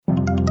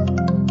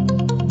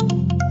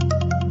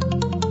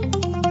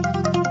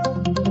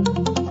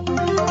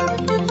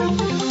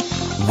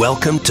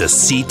Welcome to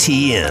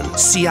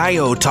CTN,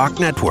 CIO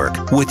Talk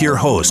Network, with your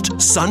host,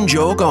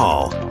 Sanjog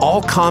Aul.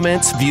 All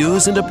comments,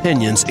 views, and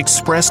opinions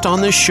expressed on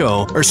this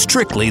show are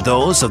strictly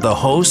those of the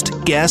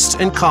host, guests,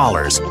 and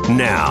callers.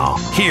 Now,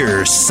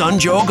 here's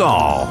Sanjog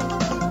Aul.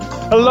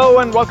 Hello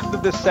and welcome to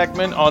this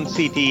segment on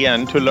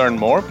CTN. To learn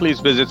more,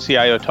 please visit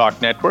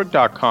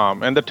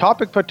ciotalknetwork.com. And the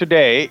topic for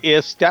today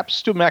is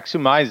steps to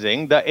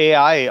maximizing the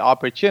AI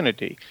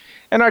opportunity.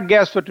 And our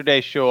guests for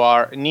today's show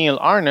are Neil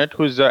Arnott,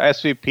 who's the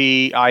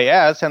SVP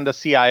IS and the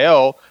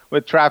CIO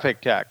with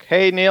Traffic Tech.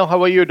 Hey, Neil,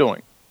 how are you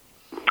doing?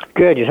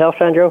 Good. Yourself,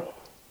 Sandro?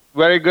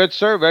 Very good,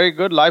 sir. Very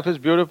good. Life is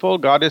beautiful.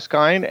 God is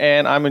kind.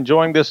 And I'm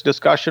enjoying this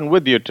discussion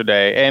with you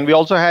today. And we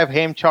also have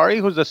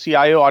Chari, who's the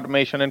CIO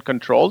Automation and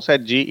Controls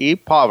at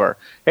GE Power.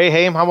 Hey,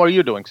 Haim, how are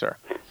you doing, sir?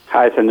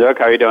 Hi, Sanjog.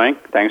 How are you doing?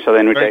 Thanks for the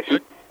invitation.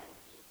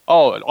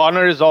 Oh,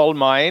 honor is all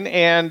mine.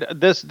 And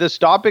this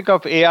topic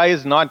of AI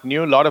is not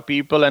new. A lot of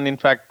people, and in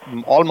fact,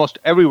 almost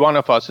every one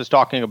of us is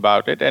talking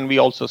about it. And we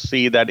also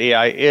see that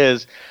AI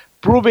is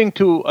proving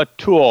to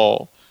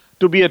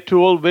be a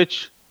tool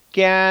which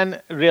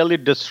can really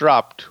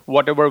disrupt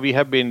whatever we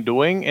have been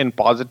doing in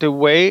positive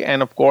way.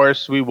 And of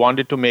course, we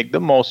wanted to make the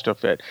most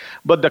of it.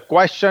 But the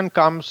question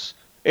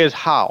is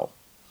how?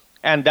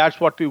 And that's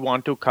what we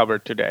want to cover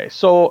today.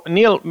 So,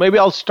 Neil, maybe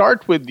I'll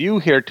start with you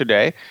here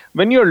today.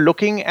 When you're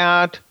looking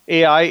at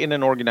AI in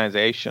an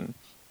organization,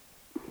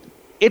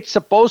 it's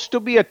supposed to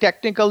be a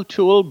technical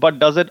tool, but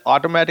does it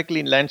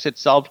automatically lend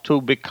itself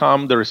to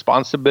become the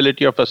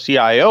responsibility of a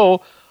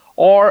CIO?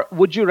 Or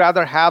would you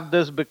rather have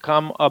this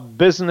become a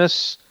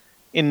business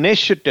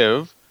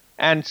initiative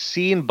and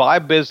seen by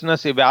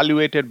business,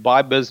 evaluated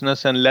by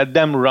business, and let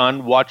them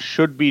run what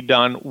should be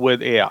done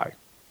with AI?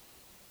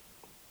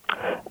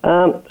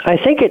 I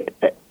think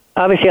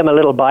obviously I'm a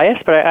little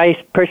biased, but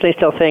I personally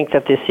still think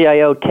that the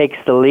CIO takes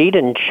the lead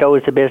and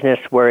shows the business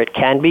where it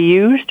can be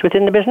used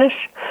within the business.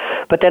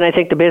 But then I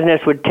think the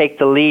business would take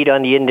the lead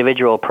on the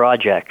individual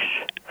projects.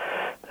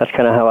 That's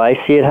kind of how I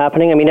see it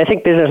happening. I mean, I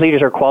think business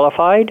leaders are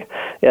qualified,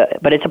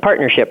 but it's a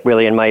partnership,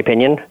 really, in my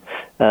opinion.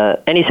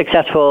 Any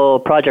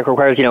successful project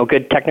requires,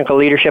 good technical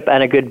leadership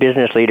and a good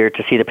business leader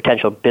to see the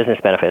potential business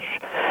benefits.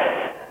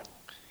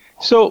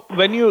 So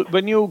when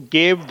you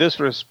gave this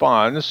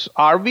response,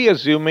 are we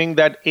assuming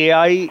that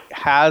AI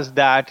has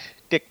that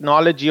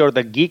technology or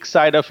the geek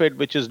side of it,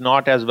 which is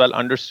not as well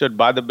understood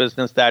by the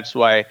business? That's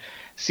why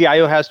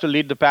CIO has to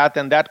lead the path.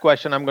 And that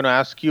question I'm going to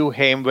ask you,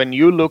 Haim, when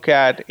you look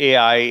at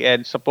AI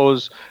and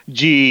suppose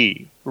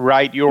GE,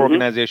 right, your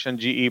organization,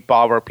 GE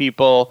Power,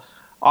 people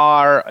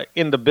are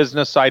in the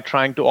business side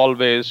trying to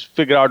always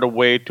figure out a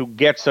way to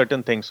get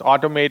certain things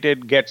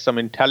automated, get some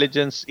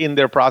intelligence in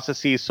their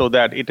processes so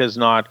that it is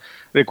not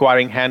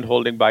requiring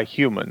hand-holding by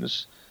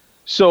humans.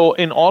 So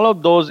in all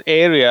of those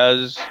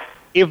areas,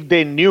 if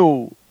they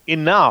knew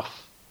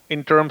enough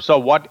in terms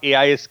of what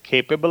AI is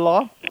capable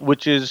of,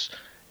 which is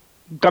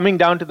coming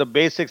down to the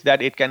basics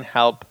that it can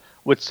help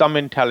with some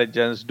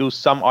intelligence, do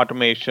some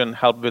automation,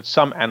 help with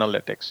some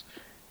analytics.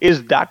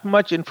 Is that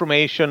much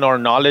information or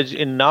knowledge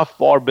enough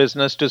for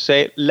business to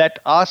say, let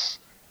us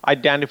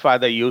identify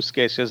the use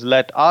cases,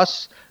 let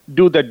us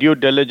do the due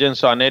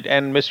diligence on it,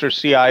 and Mr.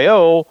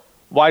 CIO,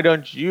 why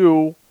don't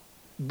you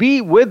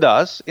be with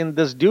us in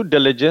this due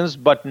diligence,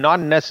 but not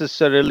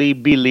necessarily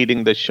be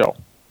leading the show?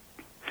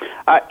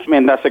 I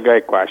mean, that's a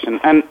great question.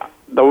 And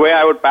the way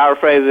I would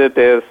paraphrase it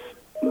is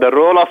the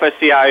role of a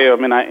CIO,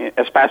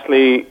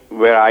 especially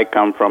where I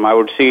come from, I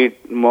would see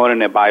it more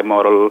in a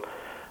bimodal.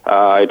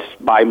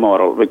 It's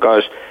bimodal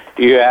because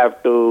you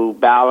have to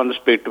balance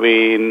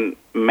between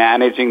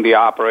managing the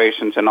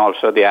operations and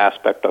also the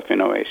aspect of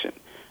innovation.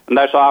 And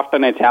that's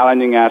often a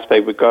challenging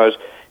aspect because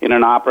in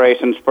an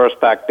operations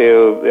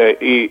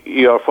perspective,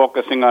 you're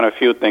focusing on a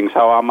few things.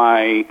 How am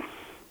I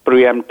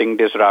preempting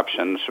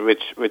disruptions,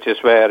 which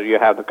is where you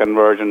have the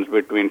convergence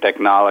between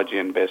technology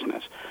and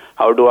business?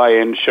 How do I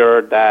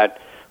ensure that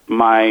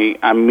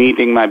I'm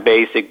meeting my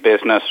basic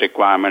business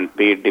requirement,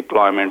 be it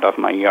deployment of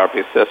my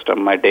ERP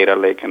system, my data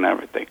lake, and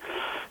everything?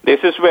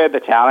 This is where the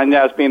challenge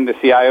has been. The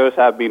CIOs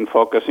have been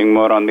focusing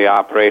more on the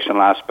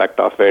operational aspect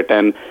of it,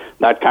 and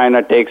that kind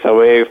of takes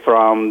away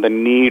from the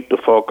need to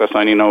focus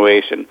on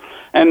innovation.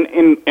 And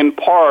in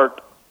part,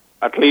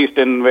 at least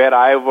in where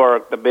I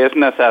work, the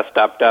business has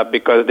stepped up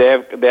because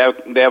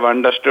they have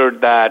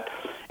understood that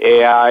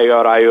AI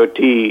or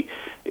IoT,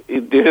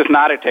 this is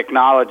not a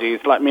technology.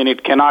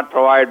 It cannot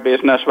provide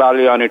business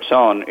value on its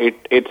own.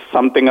 It's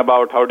something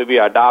about how do we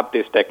adopt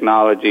this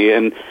technology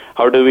and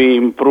how do we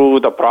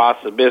improve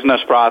the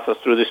business process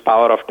through this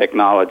power of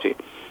technology.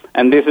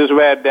 And this is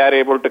where they're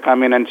able to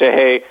come in and say,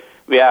 hey,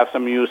 we have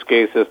some use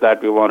cases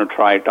that we want to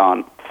try it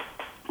on.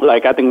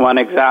 Like I think one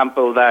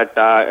example that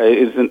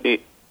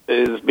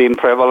is being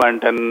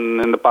prevalent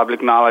and in the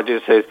public knowledge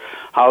is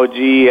how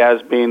GE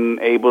has been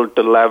able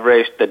to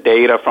leverage the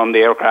data from the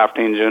aircraft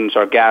engines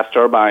or gas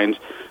turbines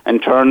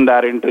and turn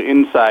that into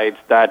insights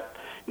that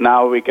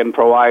now we can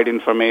provide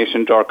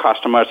information to our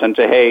customers and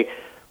say, hey,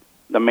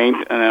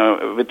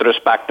 with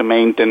respect to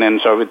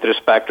maintenance or with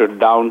respect to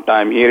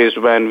downtime, here is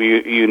when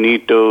you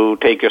need to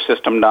take your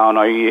system down,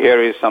 or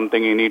here is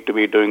something you need to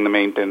be doing the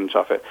maintenance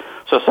of it.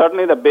 So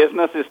certainly the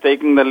business is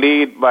taking the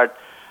lead, but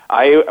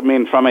I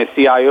mean, from a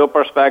CIO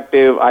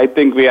perspective, I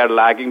think we are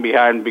lagging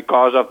behind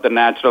because of the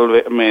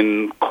natural,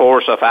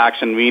 course of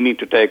action we need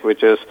to take,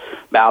 which is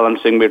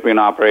balancing between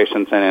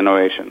operations and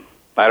innovation.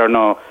 I don't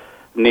know,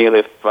 Neil,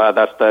 if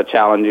that's the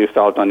challenge you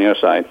felt on your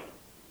side.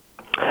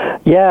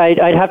 Yeah,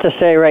 I'd have to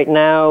say right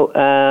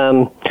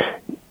now,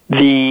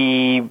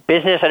 the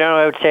business, I don't know,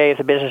 I would say if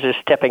the business is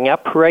stepping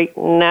up right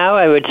now.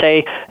 I would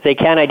say they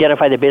can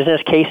identify the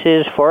business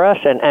cases for us.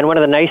 And one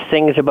of the nice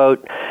things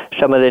about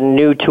some of the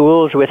new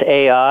tools with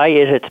AI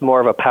is it's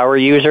more of a power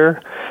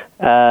user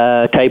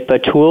type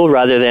of tool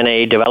rather than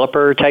a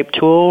developer type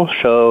tool.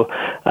 So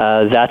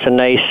that's a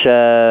nice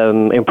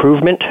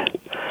improvement.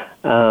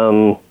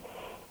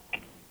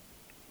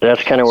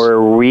 That's kind of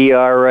where we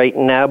are right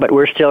now, but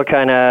we're still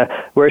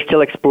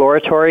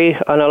exploratory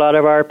on a lot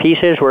of our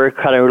pieces. We're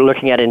kind of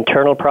looking at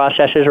internal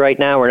processes right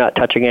now. We're not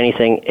touching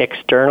anything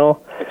external.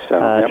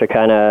 To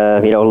kind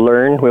of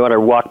learn. We want to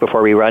walk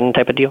before we run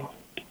type of deal.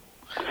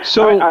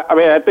 So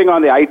I think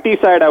on the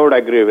IT side, I would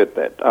agree with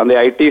it. On the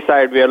IT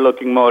side, we are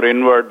looking more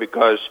inward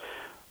because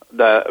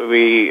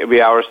we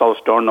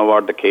ourselves don't know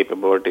what the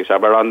capabilities are.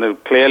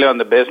 But clearly on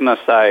the business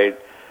side,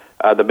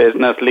 the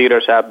business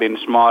leaders have been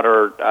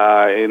smarter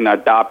in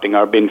adopting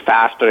or been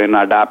faster in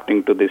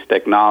adapting to these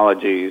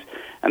technologies,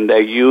 and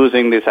they're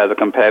using this as a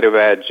competitive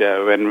edge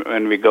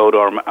when we go to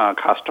our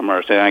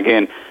customers. And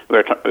again,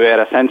 we're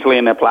essentially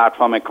in a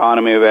platform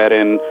economy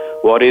wherein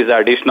what is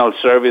additional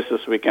services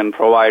we can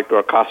provide to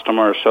our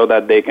customers so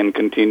that they can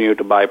continue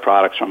to buy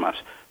products from us.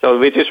 So,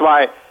 which is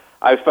why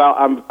I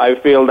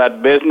feel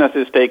that business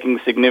is taking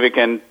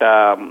significant. They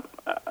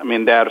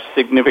are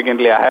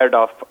significantly ahead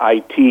of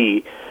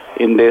IT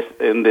in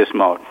this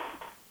mode.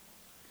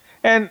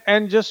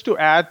 And just to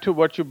add to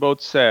what you both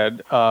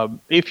said,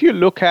 if you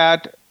look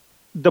at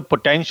the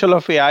potential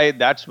of AI,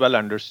 that's well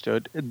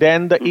understood.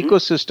 Then the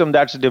ecosystem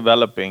that's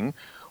developing,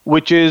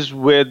 which is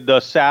with the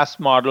SaaS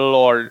model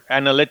or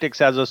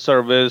analytics as a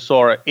service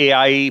or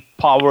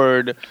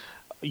AI-powered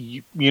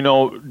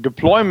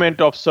deployment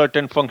of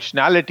certain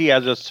functionality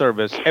as a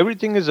service,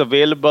 everything is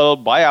available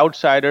by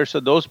outsiders.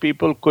 So those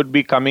people could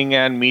be coming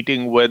and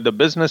meeting with the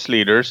business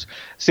leaders,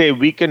 say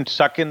we can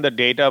suck in the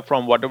data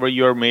from whatever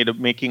you're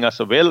making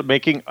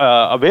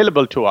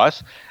available to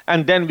us,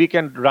 and then we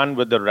can run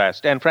with the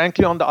rest. And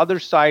frankly, on the other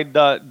side,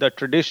 the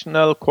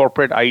traditional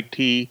corporate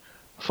IT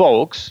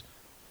folks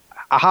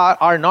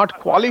are not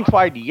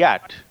qualified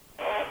yet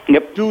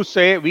to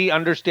say we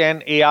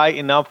understand AI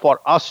enough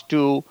for us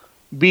to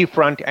be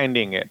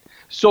front-ending it.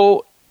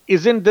 So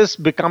isn't this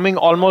becoming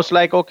almost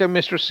like, okay,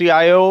 Mr.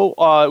 CIO,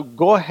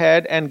 go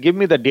ahead and give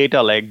me the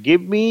data lake.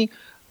 Give me,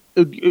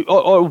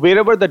 or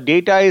wherever the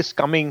data is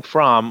coming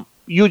from,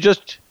 you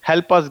just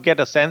help us get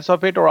a sense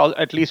of it, or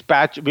at least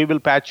we will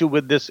patch you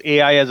with this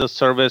AI as a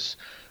service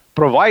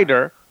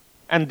provider,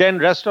 and then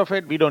rest of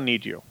it, we don't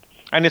need you.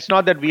 And it's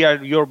not that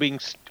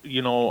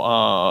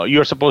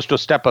you're supposed to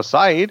step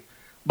aside,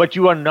 but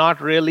you are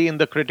not really in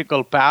the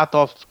critical path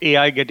of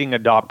AI getting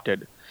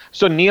adopted.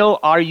 So Neil,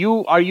 are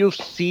you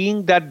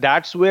seeing that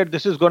that's where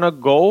this is going to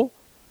go?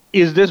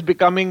 Is this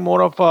becoming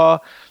more of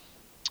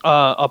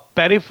a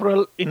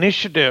peripheral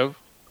initiative,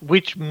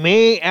 which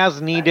may, as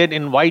needed,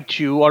 invite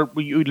you or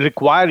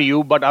require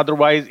you, but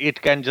otherwise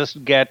it can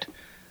just get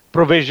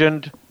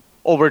provisioned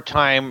over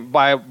time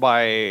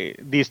by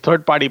these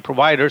third-party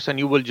providers, and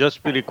you will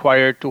just be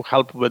required to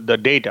help with the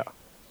data?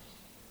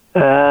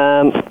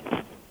 I'm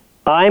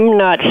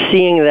not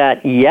seeing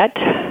that yet.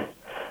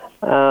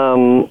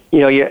 Some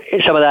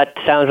of that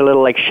sounds a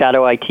little like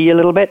shadow IT a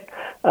little bit.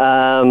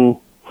 I'd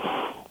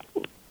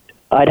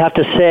have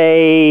to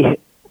say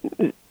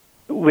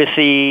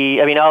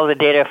all the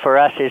data for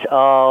us is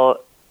all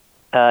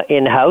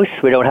in-house.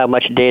 We don't have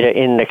much data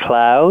in the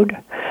cloud.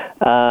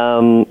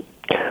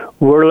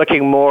 We're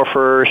looking more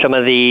for some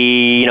of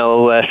the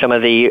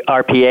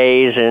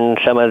RPAs and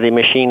some of the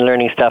machine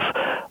learning stuff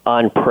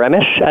on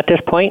premise at this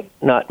point.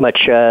 Not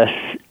much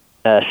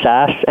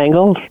SaaS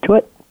angles to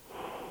it.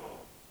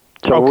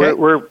 So okay.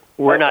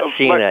 we're not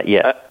seeing that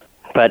yet,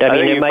 but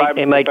it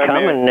might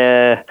come, and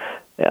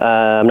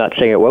I'm not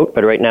saying it won't,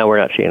 but right now we're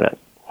not seeing that.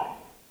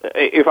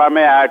 If I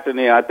may add,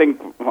 Neil, I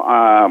think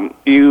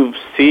you've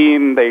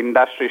seen the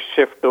industry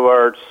shift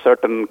towards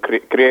certain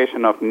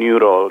creation of new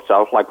roles.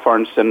 So, like for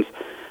instance,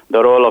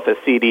 the role of a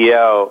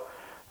CDO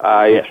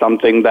is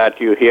something that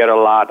you hear a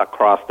lot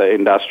across the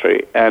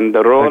industry, and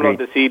the role of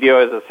the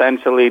CDO is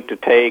essentially to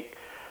take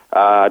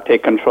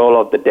control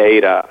of the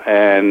data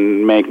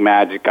and make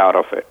magic out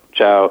of it.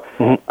 So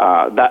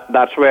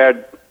that's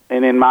where,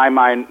 and in my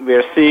mind,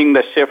 we're seeing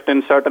the shift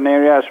in certain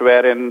areas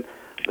wherein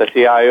the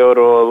CIO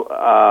role,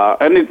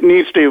 and it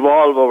needs to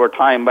evolve over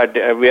time, but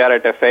we are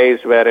at a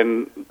phase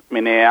wherein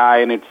AI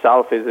in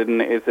itself is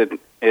in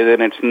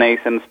its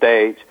nascent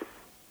stage,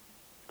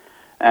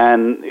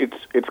 and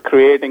it's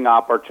creating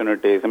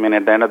opportunities. At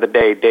the end of the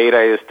day,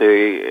 data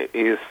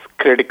is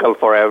critical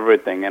for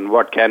everything, and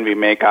what can we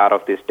make out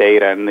of this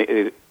data, and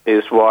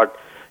is what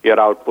your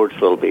outputs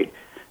will be.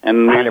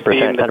 And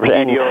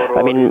 100%.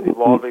 I mean,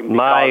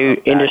 my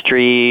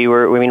industry,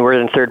 we're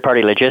in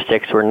third-party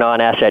logistics. We're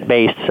non-asset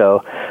based,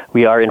 so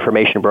we are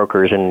information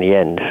brokers in the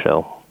end.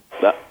 So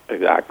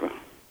exactly.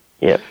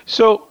 Yeah.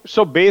 So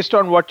based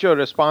on what your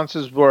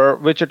responses were,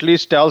 which at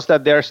least tells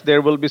that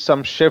there will be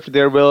some shift.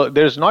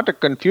 There's not a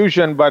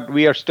confusion, but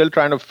we are still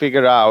trying to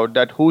figure out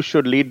that who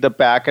should lead the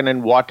pack and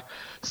in what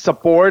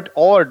support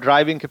or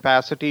driving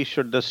capacity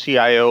should the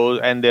CIO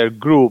and their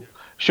group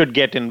should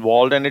get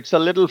involved. And it's a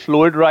little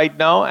fluid right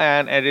now,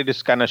 and it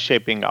is kind of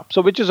shaping up.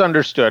 So which is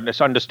understood. It's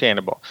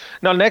understandable.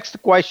 Now,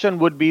 next question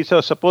would be,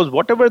 so suppose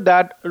whatever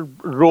that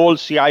role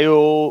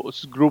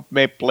CIO's group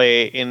may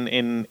play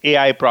in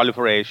AI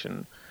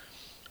proliferation,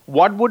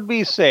 what would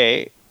we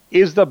say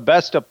is the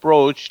best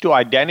approach to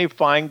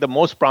identifying the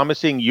most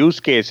promising use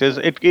cases?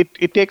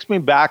 It takes me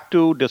back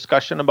to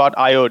discussion about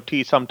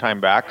IoT some time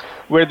back,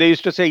 where they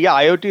used to say, yeah,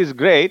 IoT is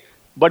great,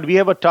 but we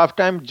have a tough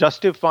time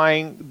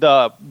justifying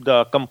the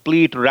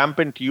complete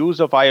rampant use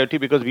of IoT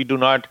because we do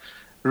not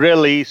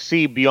really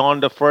see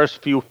beyond the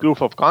first few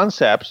proof of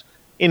concepts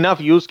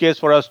enough use case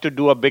for us to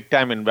do a big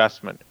time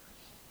investment.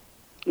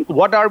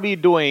 What are we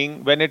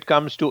doing when it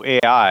comes to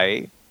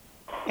AI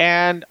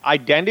and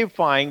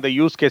identifying the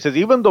use cases,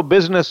 even though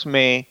business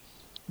may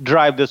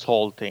drive this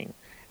whole thing?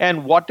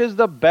 And what is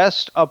the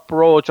best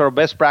approach or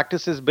best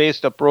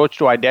practices-based approach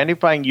to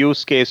identifying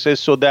use cases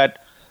so that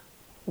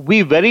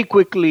we very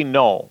quickly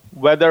know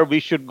whether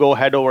we should go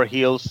head over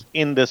heels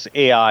in this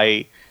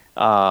AI,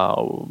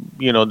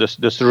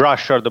 this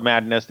rush or the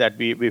madness that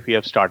we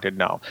have started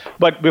now?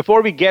 But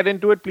before we get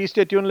into it, please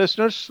stay tuned,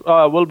 listeners.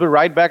 We'll be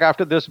right back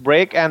after this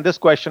break, and this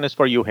question is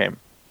for you, Haim.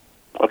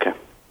 Okay.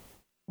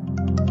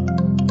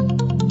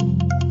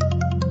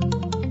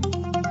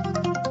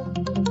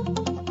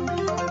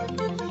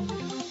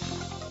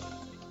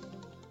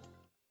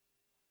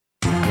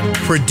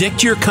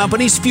 Predict your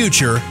company's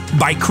future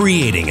by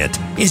creating it.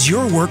 Is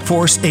your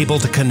workforce able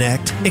to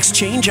connect,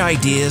 exchange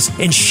ideas,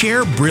 and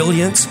share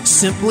brilliance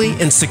simply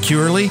and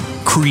securely?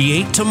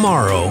 Create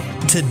tomorrow,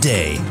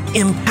 today.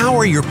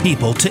 Empower your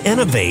people to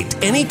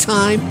innovate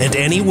anytime and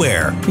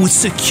anywhere with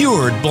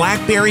secured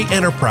BlackBerry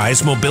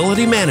Enterprise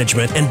mobility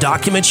management and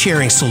document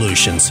sharing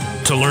solutions.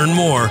 To learn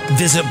more,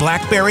 visit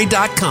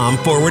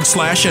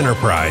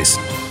blackberry.com/enterprise.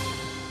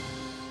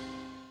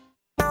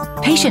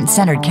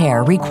 Patient-centered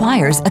care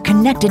requires a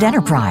connected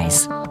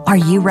enterprise. Are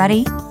you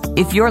ready?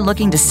 If you're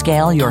looking to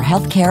scale your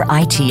healthcare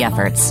IT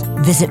efforts,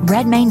 visit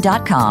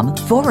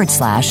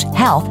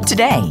redmayne.com/health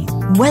today.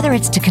 Whether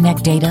it's to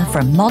connect data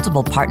from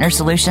multiple partner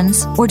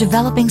solutions or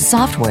developing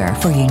software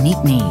for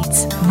unique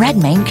needs,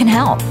 Redmayne can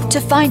help.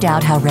 To find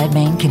out how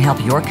Redmayne can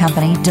help your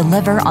company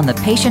deliver on the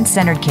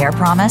patient-centered care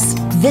promise,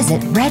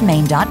 visit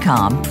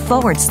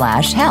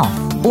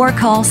redmayne.com/health or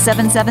call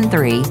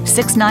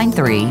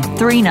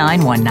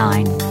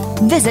 773-693-3919.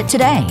 Visit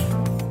today.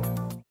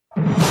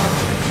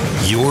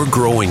 Your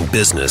growing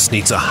business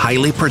needs a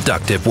highly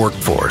productive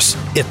workforce,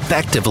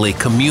 effectively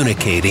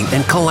communicating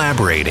and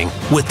collaborating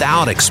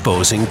without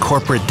exposing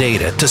corporate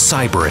data to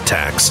cyber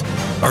attacks.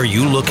 Are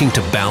you looking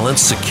to balance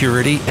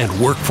security and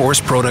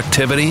workforce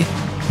productivity?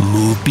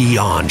 Move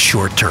beyond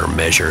short-term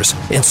measures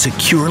and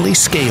securely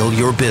scale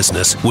your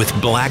business with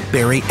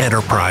BlackBerry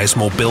Enterprise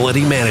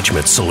Mobility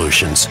Management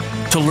Solutions.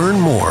 To learn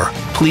more,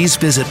 please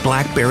visit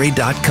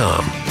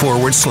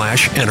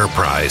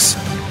blackberry.com/enterprise.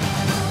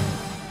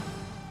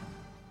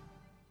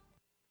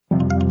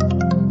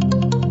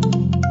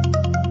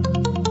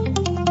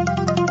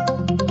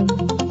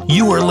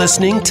 You are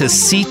listening to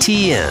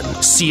CTN,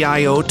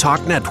 CIO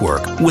Talk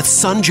Network, with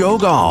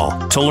Sanjog Aul.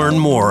 To learn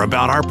more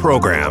about our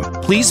program,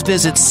 please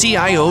visit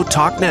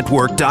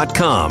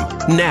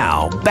CIOTalkNetwork.com.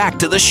 Now, back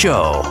to the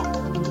show.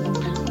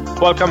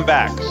 Welcome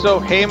back. So,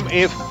 Haim,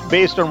 if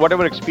based on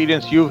whatever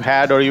experience you've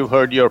had or you've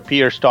heard your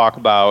peers talk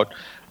about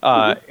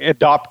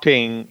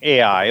adopting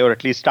AI, or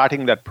at least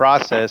starting that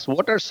process,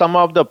 what are some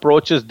of the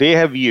approaches they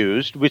have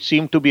used which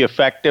seem to be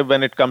effective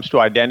when it comes to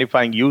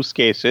identifying use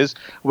cases,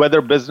 whether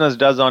business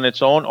does on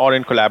its own or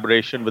in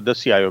collaboration with the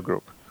CIO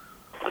group?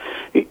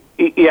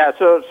 Yeah,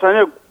 so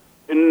Sanjay,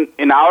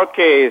 in our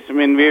case,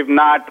 we've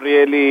not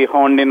really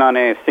honed in on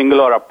a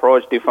singular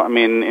approach.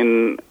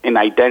 In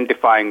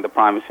identifying the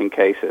promising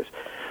cases.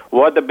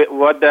 What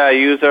the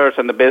users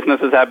and the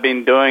businesses have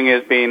been doing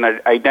is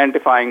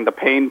identifying the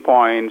pain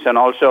points and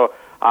also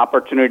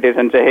opportunities,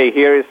 and say, hey,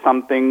 here is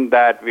something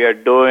that we are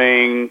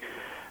doing.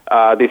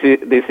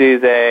 This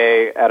is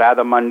a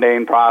rather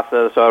mundane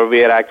process, or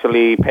we are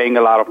actually paying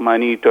a lot of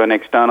money to an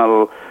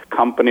external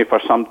company for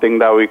something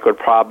that we could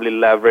probably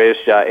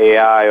leverage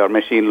AI or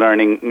machine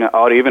learning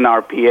or even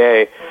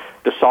RPA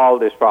to solve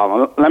this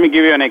problem. Let me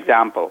give you an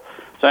example.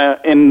 So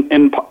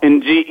in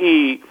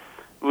GE,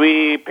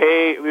 we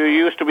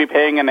used to be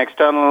paying an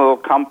external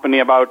company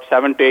about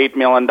 $7 to $8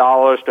 million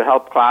to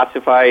help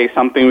classify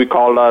something we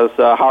call as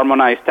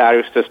harmonized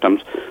tariff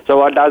systems. So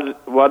what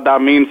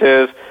that means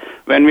is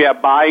when we are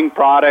buying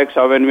products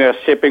or when we are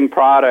shipping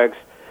products,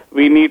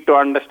 we need to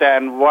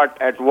understand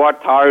at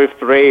what tariff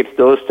rates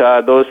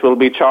those will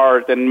be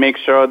charged, and make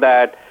sure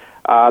that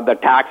the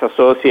tax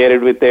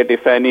associated with it,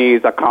 if any,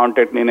 is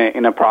accounted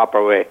in a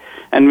proper way.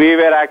 And we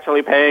were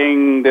actually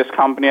paying this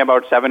company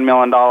about $7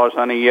 million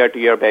on a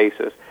year-to-year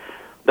basis.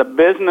 The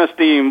business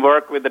team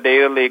worked with the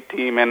data lake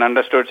team and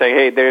understood, say,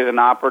 hey, there's an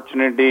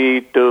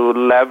opportunity to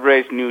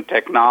leverage new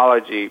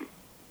technology.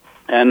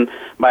 And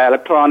by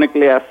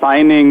electronically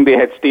assigning the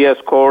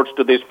HTS codes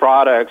to these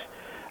products,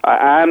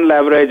 and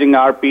leveraging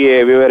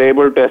RPA, we were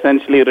able to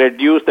essentially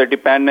reduce the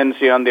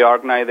dependency on the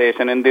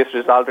organization, and this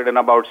resulted in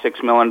about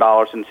 $6 million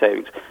in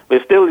savings. We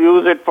still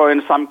use it for,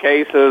 in some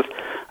cases,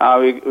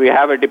 we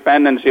have a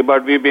dependency,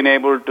 but we've been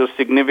able to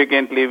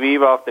significantly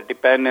weave off the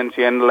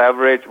dependency and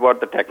leverage what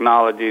the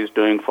technology is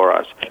doing for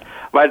us.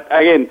 But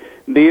again,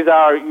 these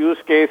are use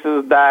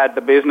cases that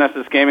the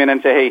businesses came in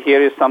and say, hey,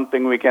 here is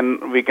something we can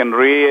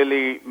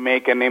really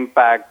make an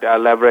impact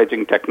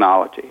leveraging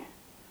technology.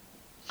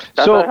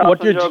 So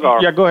what you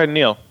go ahead,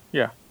 Neil.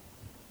 Yeah.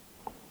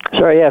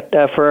 Sorry,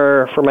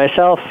 for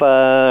myself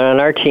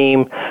and our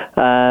team,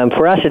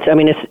 for us,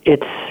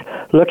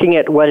 it's looking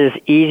at what is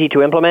easy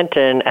to implement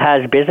and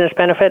has business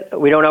benefit.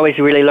 We don't always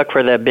really look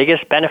for the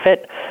biggest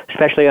benefit,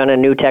 especially on a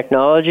new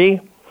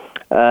technology.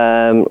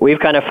 We've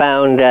kind of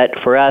found that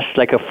for us,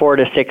 like a 4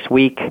 to 6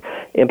 week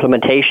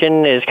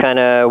implementation is kind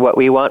of what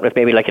we want, with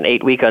maybe like an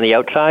 8 week on the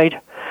outside.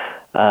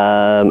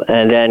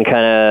 And then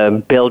kind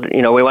of build,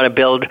 we want to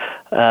build,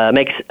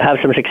 have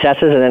some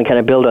successes and then kind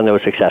of build on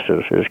those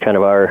successes is kind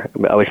of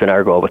always been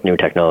our goal with new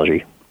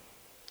technology.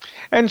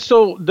 And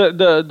so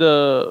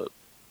the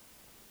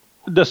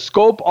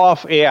scope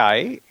of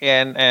AI,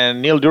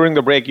 and Neil, during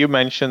the break, you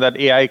mentioned that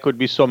AI could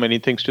be so many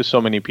things to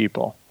so many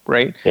people,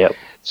 right? Yep.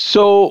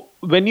 So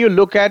when you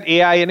look at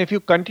AI, and if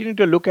you continue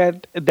to look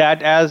at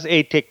that as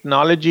a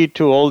technology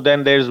tool,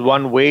 then there's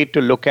one way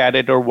to look at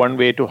it or one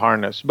way to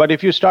harness. But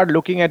if you start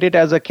looking at it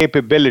as a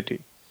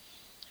capability,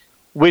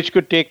 which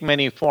could take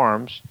many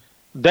forms,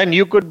 then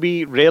you could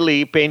be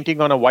really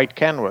painting on a white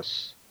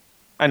canvas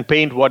and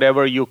paint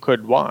whatever you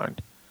could want.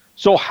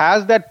 So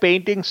has that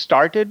painting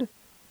started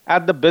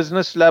at the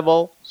business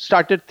level,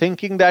 started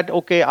thinking that,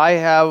 okay, I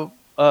have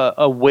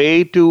a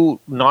way to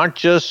not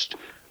just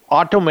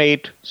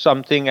automate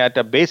something at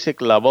a basic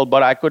level,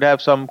 but I could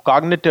have some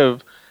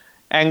cognitive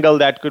angle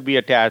that could be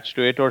attached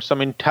to it, or some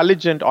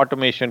intelligent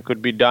automation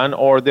could be done,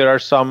 or there are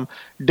some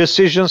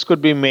decisions could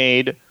be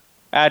made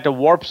at a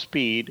warp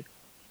speed.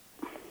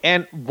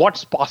 And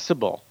what's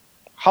possible?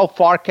 How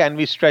far can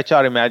we stretch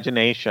our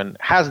imagination?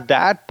 Has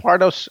that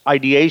part of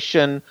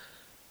ideation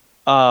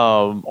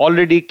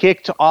already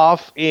kicked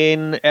off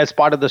as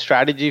part of the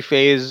strategy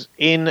phase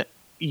in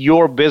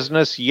your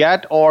business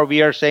yet, or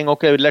we are saying,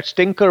 okay, let's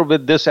tinker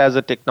with this as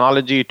a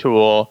technology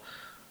tool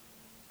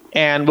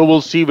and we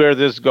will see where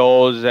this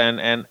goes,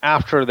 and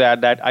after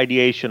that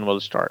ideation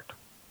will start?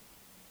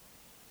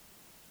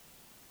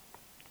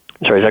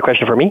 Sorry, is that a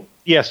question for me?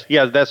 Yes,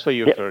 that's for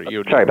you, yeah. Sir.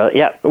 Sorry about it.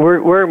 Yeah,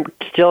 we're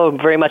still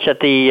very much at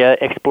the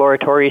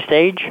exploratory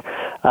stage.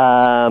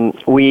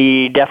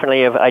 We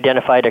definitely have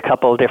identified a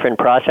couple different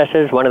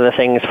processes. One of the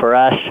things for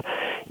us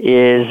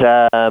is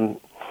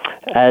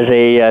as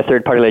a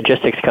third-party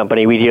logistics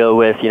company, we deal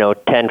with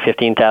 10,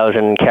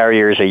 15,000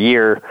 carriers a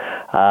year.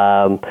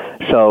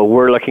 So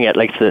we're looking at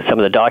some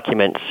of the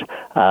documents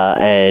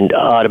and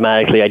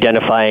automatically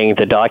identifying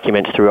the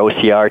documents through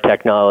OCR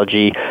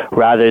technology,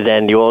 rather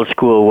than the old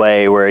school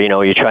way where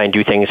you try and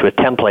do things with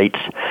templates.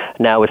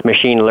 Now with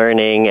machine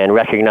learning and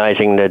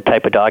recognizing the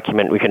type of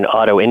document, we can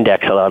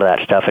auto-index a lot of that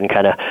stuff and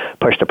kind of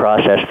push the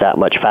process that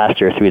much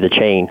faster through the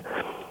chain.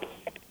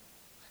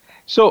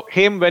 So,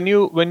 Haim, when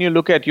you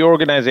look at your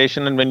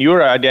organization and when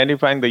you're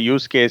identifying the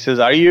use cases,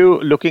 are you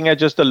looking at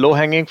just the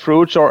low-hanging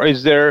fruits, or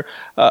is there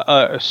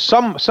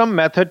some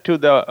method to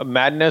the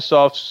madness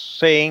of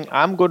saying,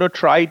 I'm going to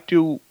try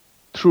to,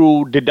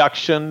 through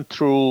deduction,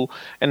 through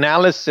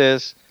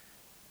analysis,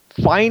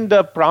 find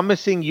the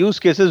promising use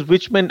cases,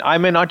 which I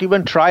may not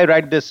even try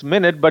right this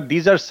minute, but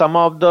these are some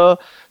of the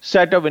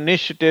set of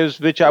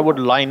initiatives which I would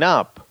line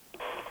up.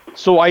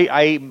 So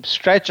I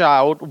stretch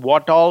out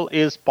what all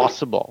is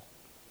possible.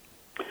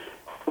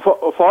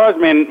 For us,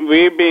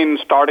 we've been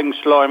starting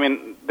slow.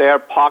 There are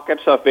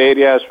pockets of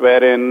areas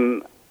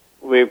wherein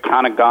we've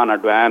kind of gone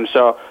advanced.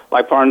 So,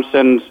 like for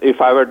instance,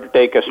 if I were to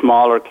take a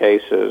smaller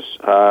cases,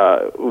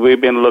 we've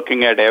been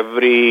looking at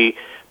every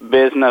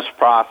business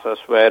process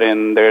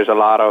wherein there's a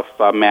lot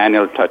of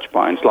manual touch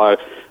points. Like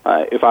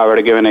if I were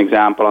to give an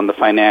example on the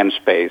finance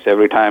space,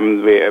 every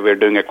time we're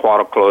doing a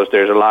quarter close,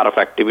 there's a lot of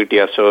activity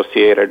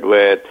associated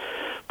with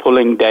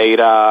pulling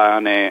data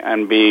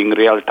and being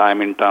real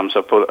time in terms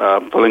of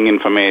pulling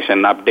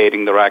information,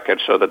 updating the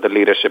records so that the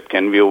leadership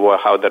can view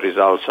how the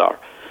results are.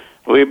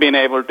 We've been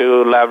able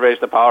to leverage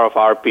the power of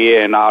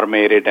RPA and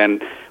automate it,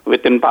 and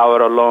within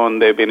Power alone,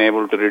 they've been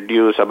able to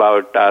reduce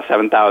about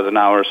 7,000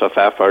 hours of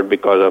effort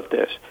because of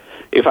this.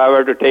 If I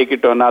were to take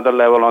it to another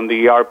level on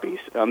the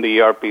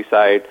ERP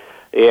side,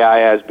 AI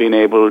has been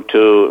able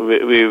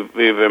to,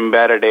 we've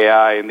embedded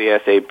AI in the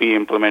SAP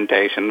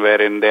implementation,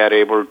 wherein they are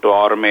able to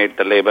automate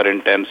the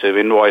labor-intensive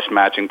invoice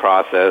matching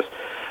process,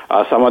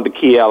 some of the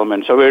key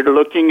elements. So we're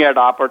looking at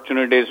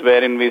opportunities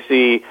wherein we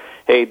see,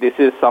 hey, this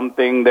is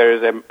something, there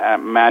is a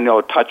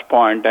manual touch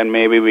point, and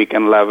maybe we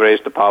can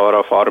leverage the power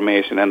of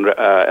automation and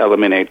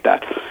eliminate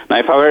that. Now,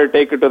 if I were to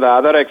take it to the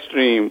other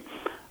extreme,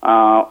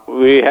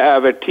 we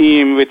have a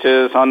team which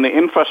is on the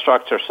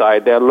infrastructure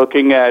side. They're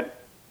looking at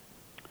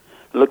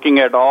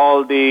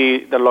all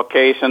the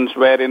locations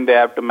wherein they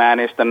have to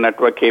manage the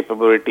network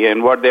capability.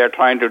 And what they're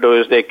trying to do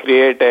is they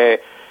create a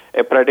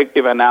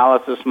predictive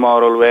analysis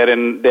model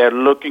wherein they're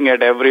looking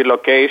at every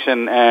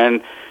location,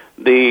 and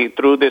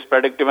through this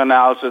predictive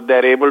analysis,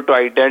 they're able to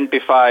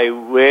identify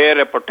where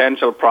a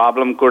potential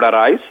problem could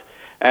arise.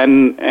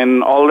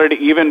 And already,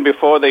 even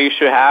before the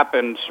issue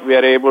happens, we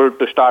are able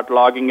to start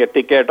logging a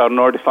ticket or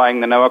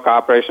notifying the network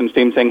operations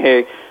team saying,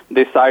 hey,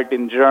 this site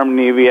in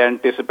Germany, we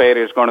anticipate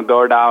is going to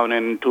go down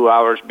in 2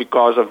 hours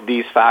because of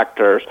these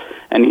factors,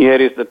 and here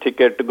is the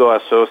ticket to go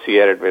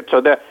associated with.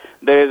 So there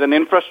is an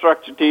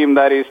infrastructure team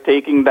that is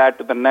taking that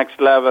to the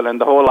next level,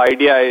 and the whole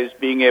idea is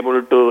being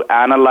able to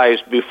analyze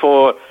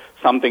before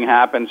something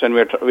happens, and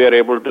we are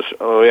able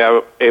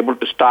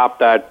to stop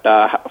that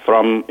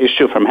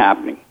issue from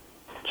happening.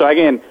 So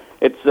again,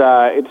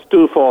 it's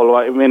twofold.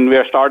 I mean, we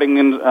are starting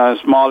in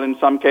small in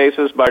some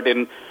cases, but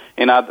in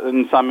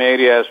some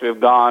areas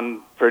we've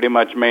gone pretty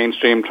much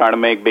mainstream, trying to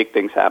make big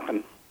things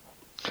happen.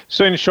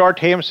 So in short,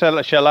 Haim,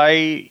 shall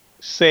I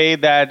say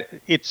that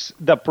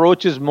the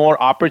approach is more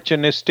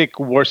opportunistic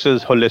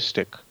versus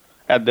holistic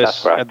at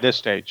this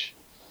stage?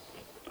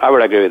 I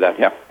would agree with that.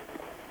 Yeah.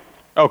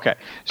 Okay.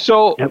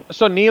 So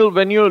Neil,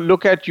 when you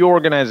look at your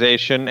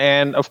organization,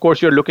 and of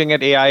course you're looking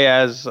at AI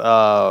as,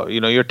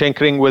 you're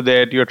tinkering with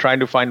it, you're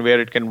trying to find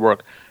where it can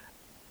work.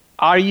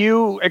 Are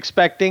you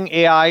expecting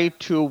AI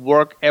to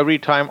work every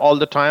time, all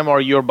the time,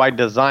 or you're by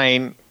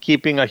design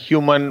keeping a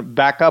human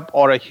backup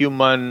or a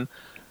human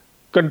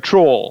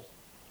control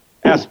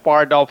as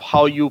part of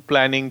how you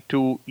planning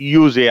to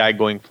use AI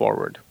going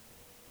forward?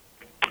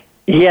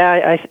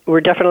 Yeah,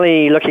 we're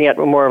definitely looking at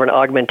more of an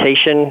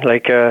augmentation,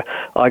 like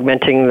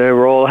augmenting the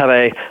role,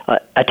 have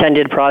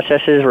attended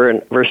processes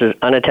versus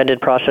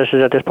unattended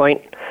processes at this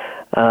point.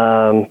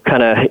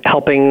 Kind of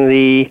helping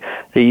the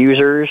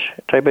users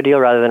type of deal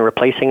rather than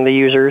replacing the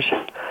users.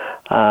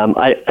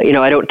 I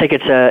don't think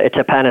it's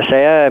a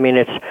panacea. I mean,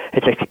 it's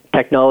a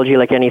technology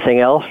like anything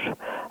else.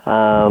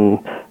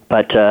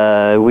 But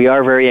we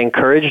are very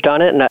encouraged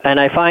on it, and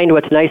I find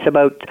what's nice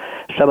about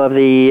some of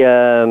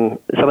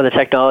the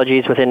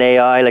technologies within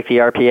AI, like the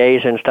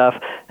RPAs and stuff,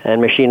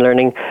 and machine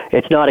learning.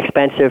 It's not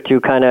expensive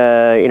to kind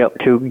of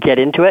to get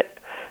into it.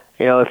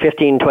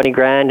 15, 20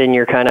 grand, and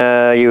you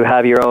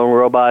have your own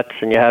robots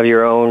and you have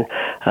your own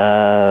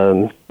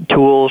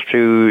tools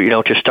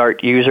to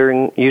start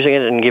using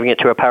it and giving it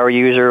to a power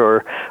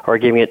user or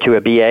giving it to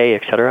a BA,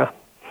 etc.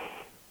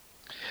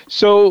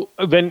 So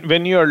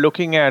when you are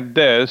looking at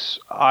this,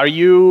 are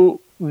you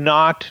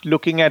not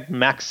looking at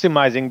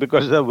maximizing,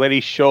 because the very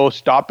show's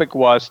topic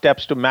was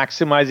steps to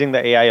maximizing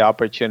the AI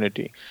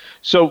opportunity?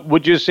 So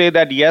would you say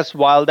that yes,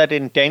 while that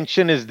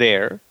intention is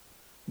there,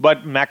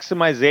 but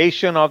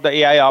maximization of the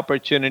AI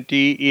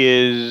opportunity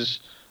is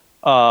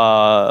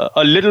a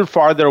little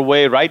farther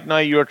away? Right now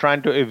you're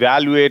trying to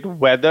evaluate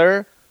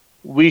whether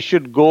we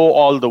should go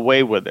all the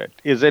way with it.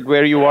 Is it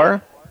where you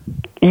are?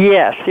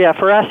 Yes, yeah.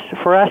 For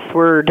us,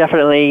 we're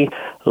definitely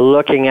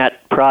looking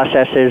at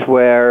processes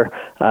where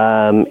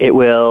it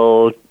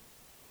will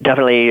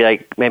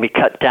definitely maybe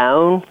cut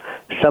down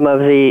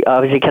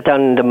cut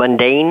down the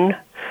mundane,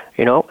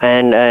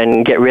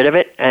 and get rid of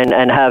it,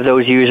 and have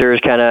those users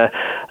kind of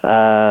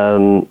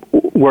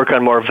work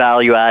on more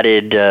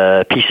value-added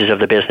pieces of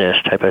the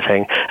business type of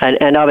thing.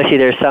 And obviously,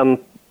 there's some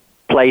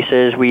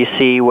places we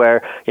see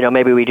where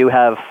maybe we do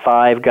have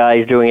 5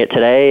 guys doing it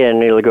today,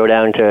 and it'll go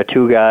down to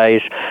 2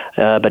 guys,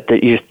 but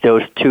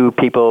those 2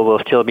 people will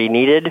still be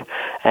needed,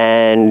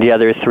 and the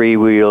other 3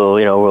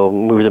 we'll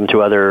move them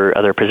to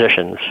other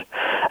positions.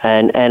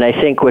 And I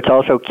think what's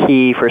also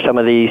key for some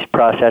of these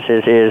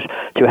processes is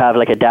to have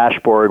like a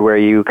dashboard where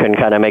you can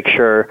kind of make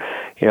sure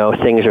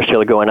things are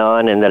still going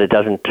on, and that it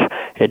doesn't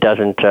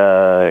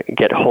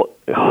get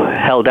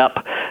held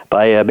up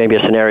by maybe a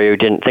scenario you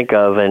didn't think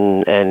of,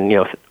 and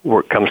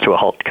work comes to a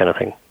halt kind of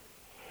thing.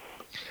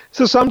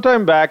 So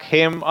sometime back,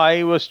 Haim,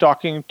 I was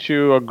talking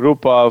to a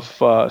group of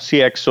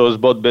CXOs,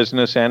 both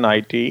business and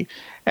IT,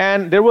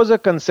 and there was a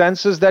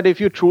consensus that if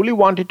you truly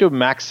wanted to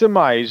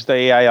maximize the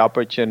AI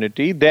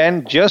opportunity,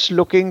 then just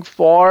looking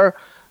for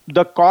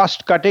the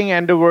cost-cutting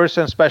endeavors,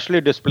 and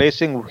especially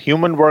displacing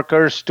human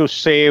workers to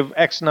save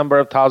X number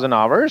of thousand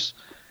hours,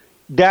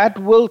 that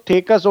will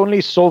take us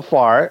only so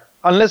far,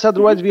 unless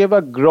otherwise we have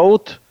a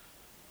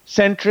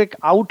growth-centric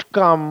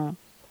outcome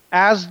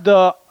as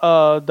the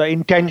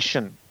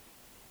intention.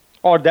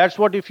 Or that's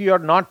what, if you are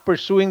not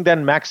pursuing,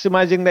 then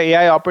maximizing the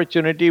AI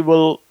opportunity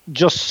will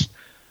just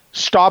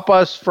stop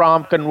us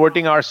from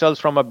converting ourselves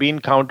from a bean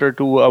counter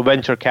to a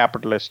venture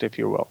capitalist, if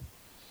you will.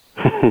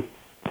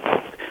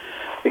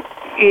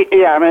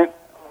 Yeah, I mean,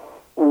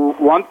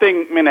 one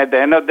thing, at the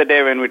end of the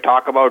day, when we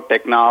talk about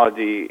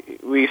technology,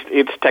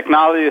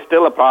 technology is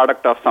still a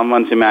product of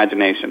someone's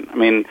imagination. I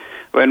mean,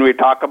 when we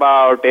talk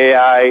about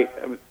AI,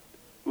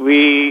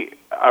 we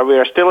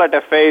are still at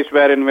a phase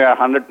wherein we are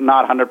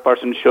not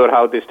 100% sure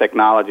how these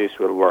technologies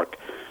will work.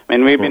 I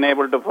mean, we've been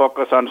able to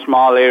focus on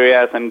small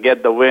areas and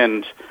get the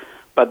wins.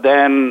 But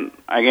then,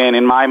 again,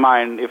 in my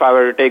mind, if I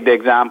were to take the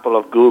example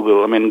of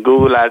Google, I mean,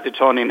 Google has its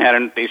own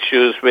inherent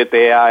issues with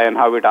AI and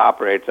how it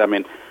operates. I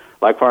mean,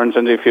 like, for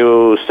instance, if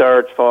you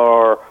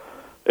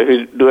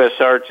do a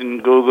search in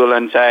Google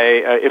and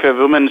say, if a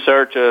woman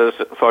searches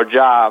for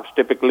jobs,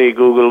 typically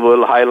Google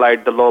will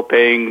highlight the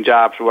low-paying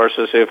jobs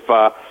versus if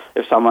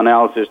someone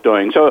else is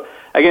doing. So,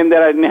 again,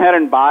 there are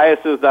inherent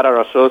biases that are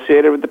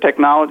associated with the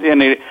technology,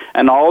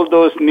 and all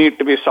those need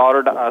to be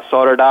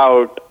sorted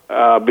out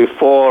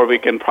before we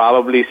can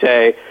probably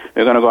say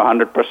we're going to go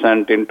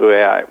 100% into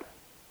AI.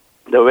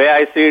 The way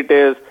I see it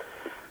is,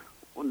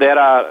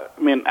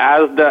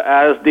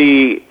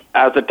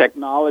 as the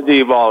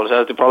technology evolves,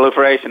 as the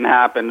proliferation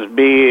happens,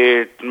 be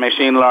it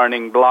machine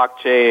learning,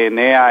 blockchain,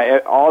 AI,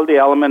 all the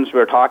elements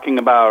we're talking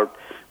about,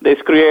 this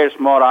creates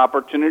more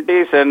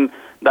opportunities, and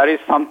that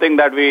is something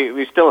that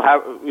we still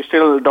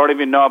don't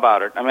even know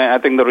about it. I mean, I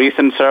think the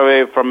recent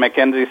survey from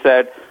McKinsey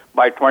said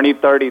by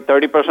 2030,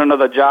 30% of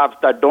the jobs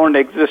that don't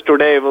exist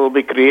today will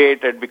be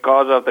created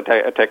because of the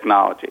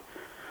technology.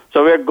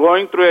 So we're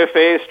going through a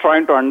phase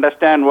trying to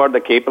understand what the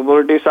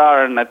capabilities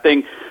are, and I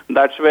think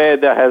that's where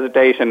the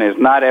hesitation is.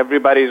 Not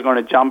everybody is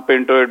going to jump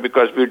into it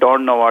because we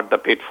don't know what the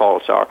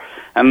pitfalls are.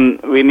 And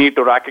we need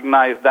to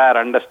recognize that,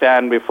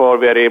 understand before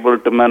we are able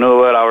to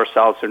maneuver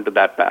ourselves into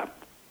that path.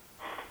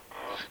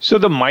 So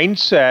the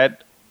mindset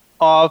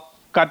of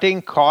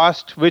cutting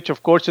cost, which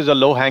of course is a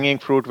low-hanging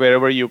fruit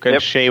wherever you can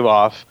shave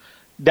off,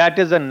 that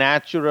is a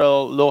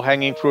natural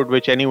low-hanging fruit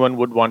which anyone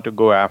would want to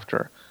go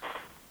after.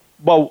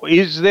 But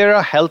is there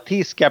a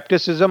healthy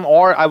skepticism,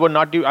 or I will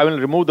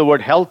remove the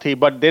word healthy,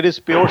 but there is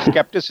pure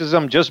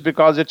skepticism just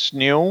because it's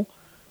new,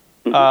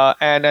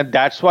 and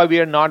that's why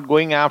we are not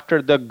going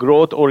after the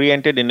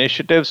growth-oriented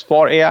initiatives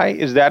for AI?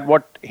 Is that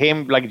what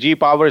like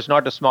G-Power is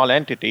not a small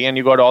entity, and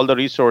you got all the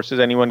resources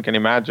anyone can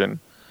imagine.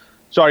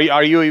 So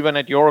are you even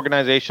at your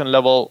organization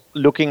level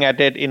looking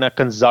at it in a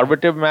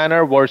conservative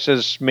manner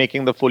versus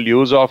making the full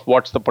use of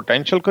what the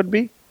potential could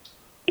be?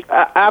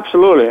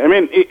 Absolutely. I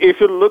mean, if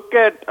you look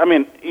at,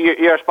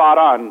 you're spot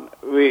on.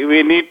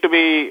 We need to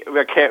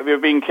we're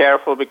being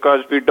careful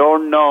because we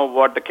don't know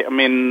what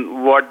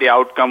the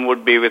outcome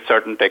would be with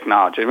certain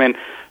technology. I mean,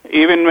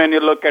 even when you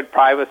look at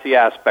privacy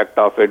aspect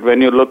of it,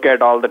 when you look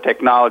at all the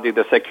technology,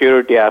 the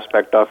security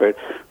aspect of it,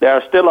 there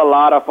are still a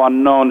lot of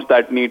unknowns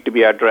that need to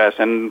be addressed,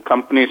 and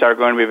companies are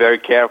going to be very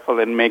careful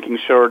in making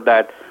sure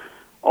that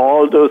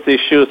all those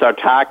issues are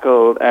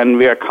tackled and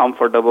we are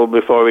comfortable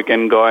before we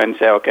can go and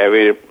say, okay,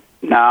 we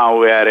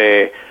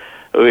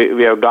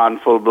have gone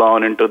full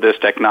blown into this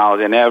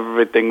technology, and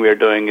everything we're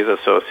doing is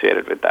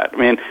associated with that. I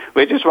mean,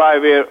 which is why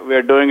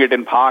we're doing it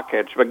in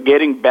pockets. We're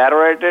getting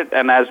better at it,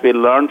 and as we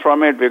learn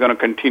from it, we're going to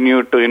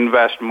continue to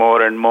invest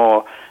more and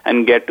more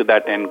and get to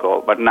that end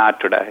goal, but not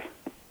today.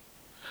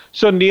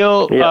 So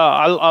Neil,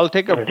 I'll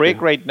take a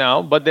break right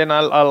now, but then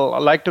I'll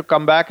like to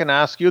come back and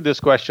ask you this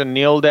question,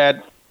 Neil.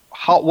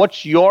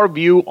 What's your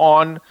view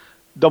on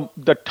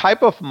the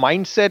type of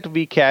mindset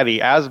we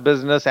carry as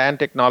business and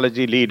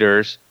technology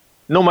leaders,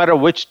 no matter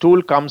which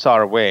tool comes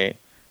our way,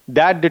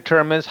 that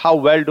determines how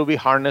well do we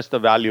harness the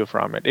value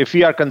from it. If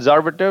we are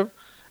conservative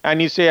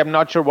and you say, I'm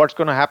not sure what's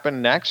going to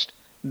happen next,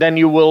 then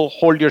you will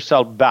hold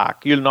yourself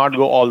back. You'll not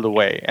go all the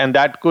way. And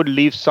that could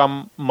leave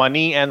some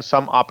money and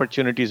some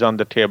opportunities on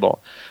the table.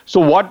 So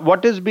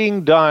what is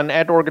being done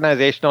at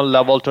organizational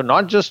level to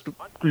not just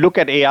look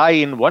at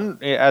AI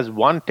as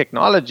one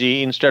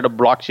technology instead of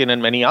blockchain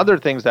and many other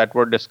things that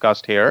were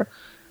discussed here,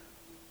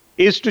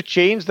 is to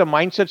change the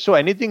mindset so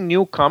anything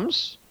new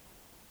comes,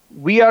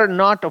 we are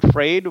not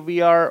afraid,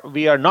 we are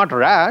not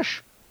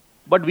rash,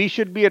 but we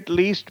should be at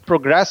least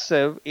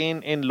progressive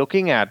in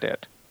looking at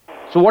it.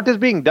 So what is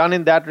being done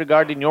in that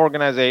regard in your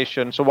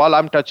organization? So while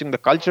I'm touching the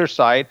culture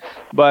side,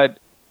 but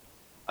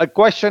a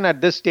question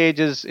at this stage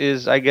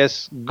is I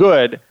guess,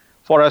 good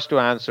for us to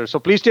answer. So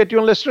please stay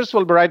tuned, listeners.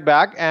 We'll be right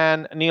back.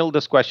 And Neil,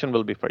 this question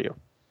will be for you.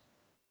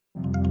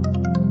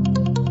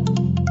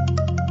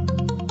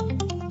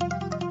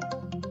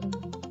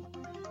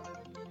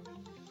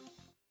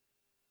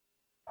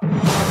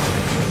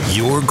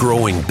 Your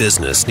growing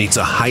business needs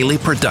a highly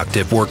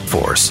productive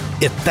workforce,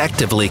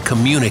 effectively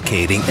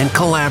communicating and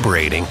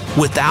collaborating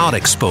without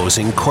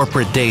exposing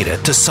corporate data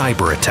to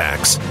cyber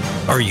attacks.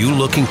 Are you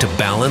looking to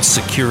balance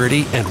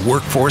security and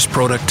workforce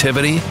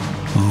productivity?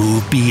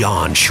 Move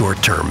beyond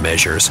short-term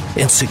measures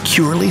and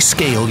securely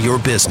scale your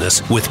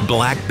business with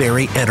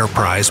BlackBerry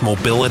Enterprise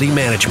Mobility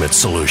Management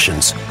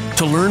Solutions.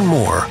 To learn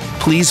more,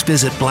 please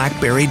visit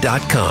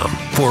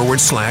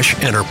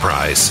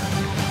blackberry.com/enterprise.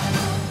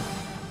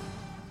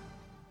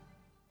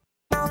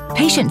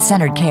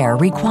 Patient-centered care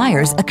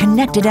requires a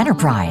connected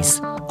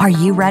enterprise. Are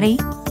you ready?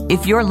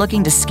 If you're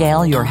looking to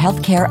scale your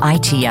healthcare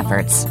IT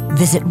efforts,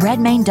 visit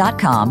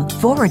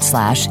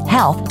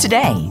redmain.com/help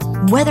today.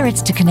 Whether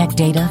it's to connect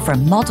data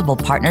from multiple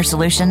partner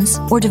solutions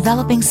or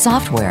developing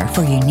software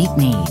for unique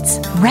needs,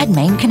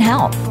 Redmain can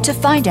help. To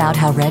find out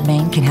how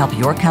Redmain can help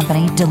your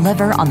company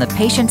deliver on the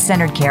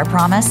patient-centered care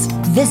promise,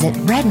 visit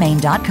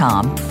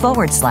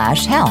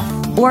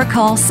redmain.com/help or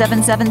call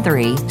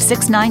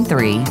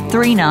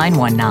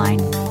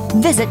 773-693-3919.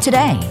 Visit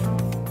today.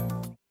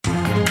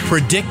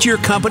 Predict your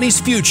company's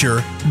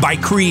future by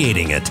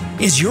creating it.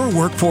 Is your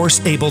workforce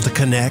able to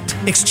connect,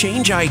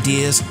 exchange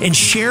ideas, and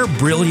share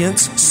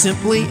brilliance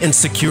simply and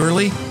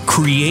securely?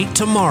 Create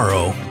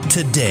tomorrow,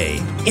 today.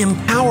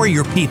 Empower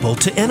your people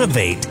to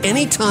innovate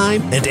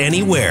anytime and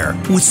anywhere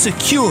with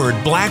secured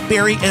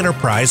BlackBerry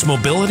Enterprise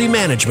mobility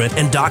management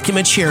and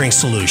document sharing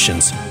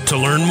solutions. To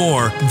learn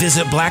more,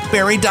 visit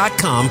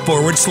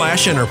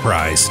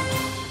blackberry.com/enterprise.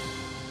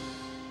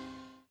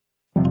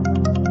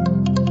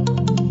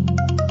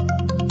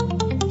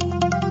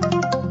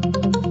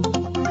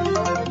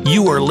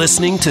 You are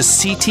listening to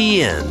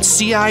CTN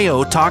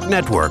CIO Talk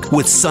Network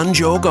with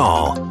Sanjog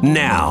Aul.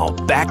 Now,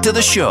 back to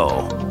the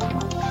show.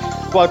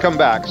 Welcome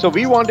back. So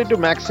we wanted to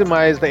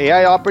maximize the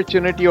AI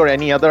opportunity or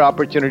any other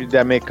opportunity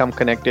that may come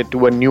connected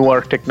to a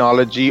newer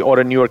technology or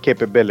a newer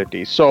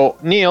capability. So,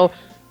 Neil,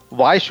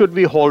 why should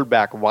we hold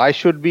back? Why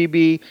should we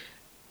be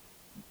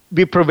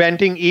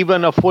preventing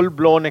even a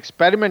full-blown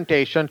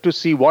experimentation to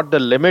see what the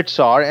limits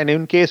are? And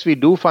in case we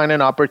do find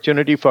an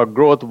opportunity for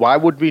growth, why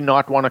would we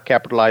not want to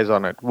capitalize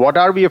on it? What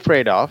are we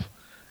afraid of?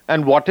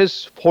 And what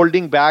is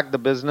holding back the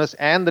business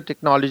and the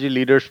technology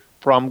leaders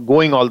from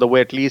going all the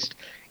way, at least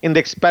in the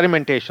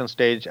experimentation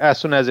stage, as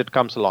soon as it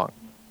comes along?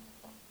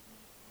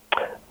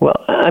 Well,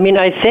 I mean,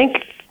 I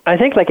think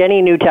like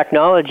any new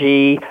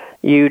technology,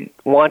 you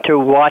want to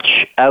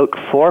watch out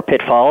for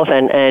pitfalls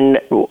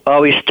and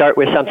always start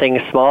with something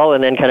small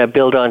and then kind of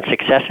build on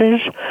successes.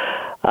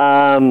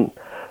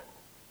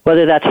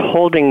 Whether that's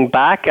holding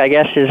back, I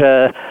guess,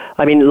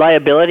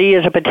 liability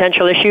is a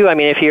potential issue. I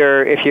mean, if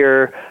your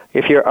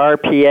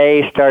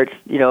RPA starts,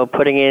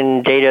 putting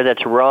in data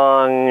that's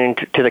wrong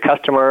to the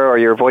customer, or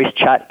your voice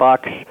chat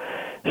box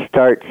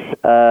starts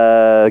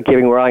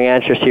giving wrong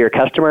answers to your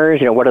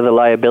customers, what are the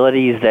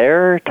liabilities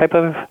there type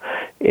of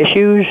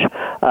issues.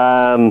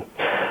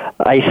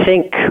 I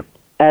think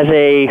as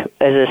a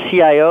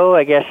CIO,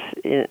 I guess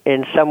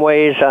in some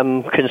ways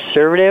I'm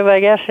conservative, I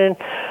guess,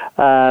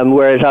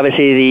 whereas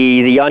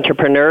obviously the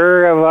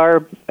entrepreneur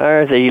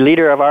or the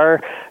leader of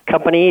our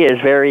company is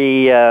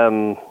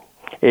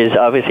is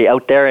obviously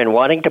out there and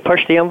wanting to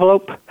push the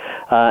envelope.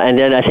 And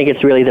then I think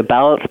it's really the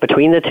balance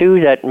between the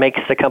two that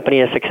makes the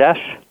company a success.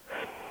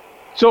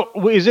 So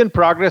isn't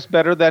progress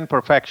better than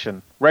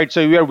perfection, right?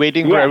 So we are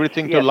waiting for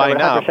everything to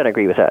line up. I 100%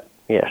 agree with that.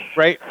 Yes.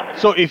 Right.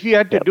 So if you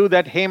had to do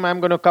that, hey, I'm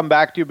going to come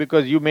back to you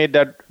because you made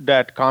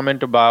that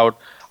comment about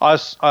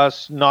us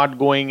not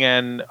going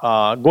and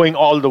going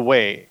all the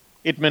way.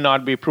 It may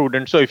not be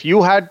prudent. So if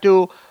you had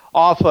to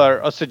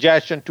offer a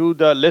suggestion to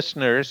the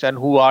listeners and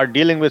who are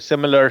dealing with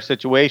similar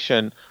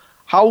situation,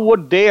 how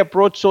would they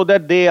approach so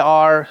that they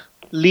are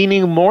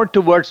leaning more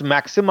towards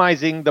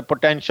maximizing the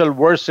potential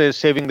versus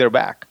saving their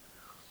back?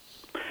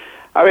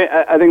 I mean,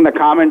 I think the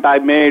comment I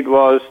made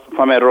was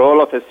from a role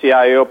of a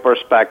CIO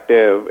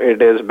perspective,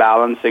 it is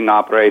balancing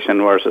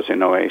operation versus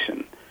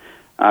innovation.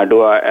 And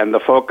the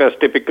focus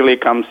typically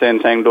comes in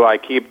saying, do I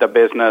keep the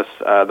business?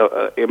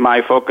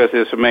 My focus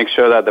is to make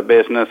sure that the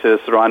business is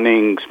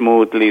running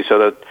smoothly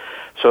so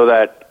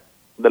that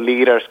the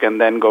leaders can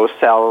then go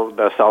sell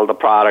the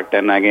product,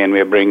 and again,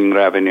 we're bringing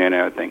revenue and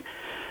everything.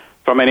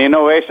 From an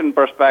innovation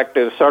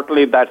perspective,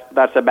 certainly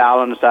that's a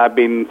balance I've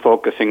been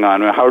focusing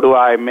on. How do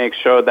I make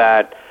sure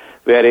that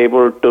we are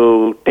able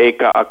to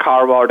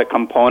carve out a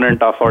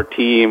component of our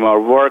team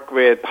or work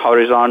with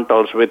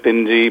horizontals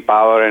within GE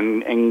Power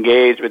and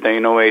engage with the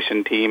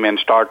innovation team and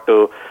start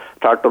to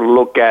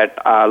look at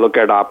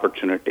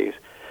opportunities.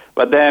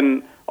 But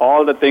then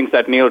all the things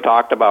that Neil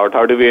talked about,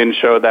 how do we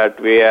ensure that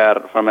we are,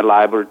 from a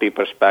liability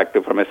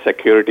perspective, from a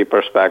security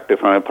perspective,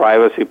 from a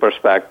privacy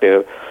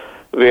perspective,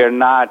 we are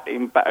not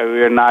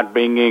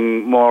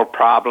bringing more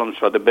problems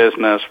for the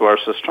business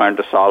versus trying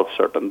to solve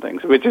certain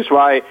things, which is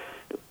why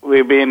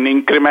we've been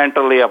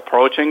incrementally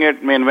approaching it.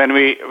 I mean, when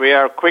we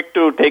are quick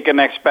to take an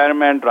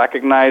experiment,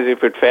 recognize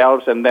if it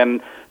fails, and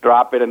then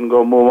drop it and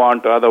go move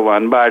on to other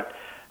one. But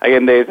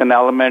again, there is an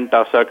element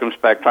of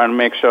circumspect, trying to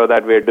make sure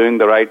that we're doing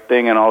the right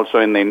thing and also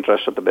in the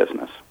interest of the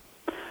business.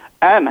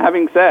 And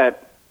having said,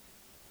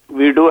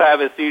 we do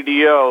have a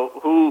CDO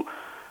who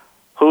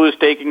is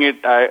taking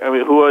it,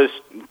 who is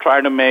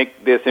trying to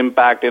make this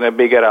impact in a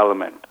bigger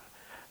element.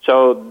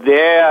 So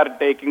they are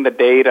taking the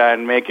data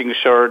and making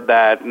sure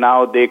that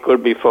now they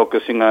could be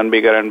focusing on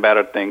bigger and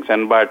better things.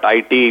 But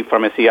IT,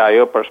 from a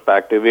CIO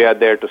perspective, we are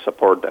there to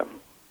support them.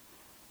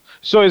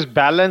 So is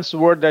balance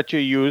word that you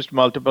used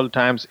multiple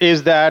times,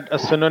 is that a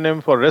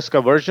synonym for risk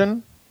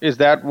aversion? Is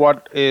that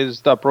what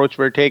is the approach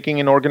we're taking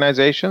in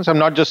organizations? I'm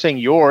not just saying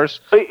yours,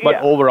 but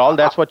overall,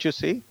 that's what you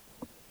see?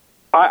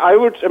 I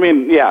would,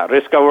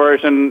 risk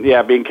aversion,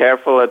 being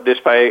careful at this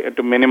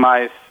to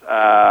minimize,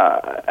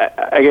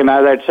 again,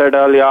 as I said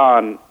early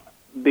on,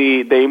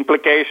 the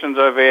implications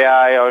of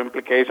AI or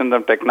implications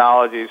of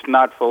technology is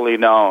not fully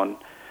known.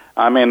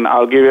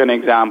 I'll give you an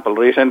example.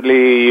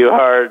 Recently, you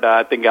heard,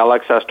 I think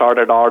Alexa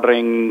started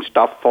ordering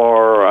stuff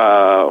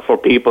for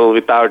people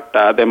without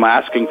them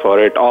asking for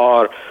it,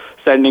 or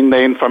sending my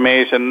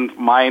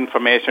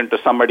information to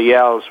somebody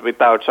else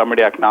without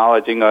somebody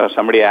acknowledging or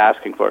somebody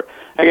asking for it.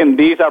 Again,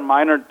 these are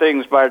minor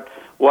things, but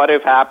what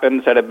if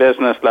happens at a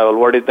business level?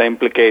 What is the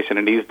implication?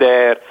 And is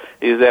there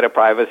a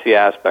privacy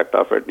aspect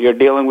of it? You're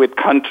dealing with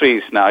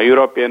countries now.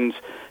 European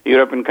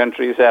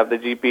countries have the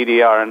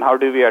GDPR, and how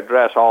do we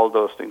address all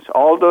those things?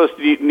 All those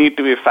need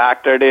to be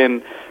factored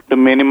in to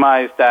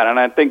minimize that. And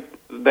I think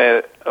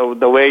the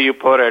way you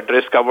put it,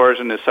 risk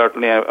aversion is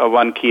certainly a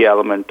one key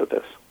element to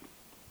this.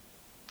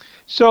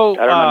 So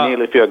I don't know,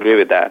 Neil, if you agree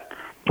with that.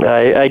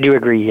 I do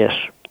agree, yes.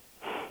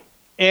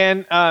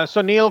 And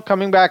so, Neil,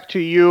 coming back to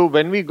you,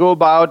 when we go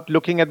about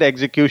looking at the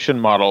execution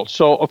model,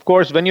 so of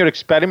course, when you're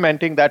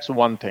experimenting, that's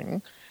one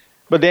thing.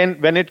 But then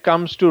when it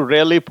comes to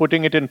really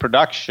putting it in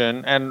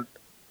production, and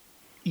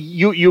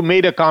you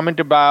made a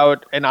comment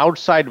about an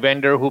outside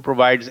vendor who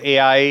provides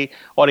AI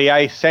or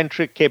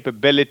AI-centric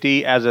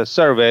capability as a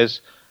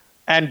service,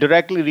 and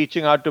directly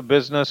reaching out to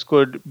business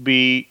could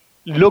be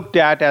looked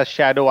at as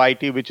shadow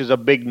IT, which is a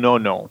big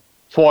no-no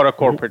for a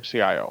corporate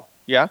CIO.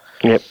 Yeah?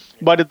 Yep.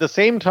 But at the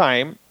same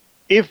time,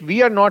 if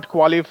we are not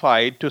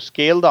qualified to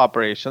scale the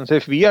operations,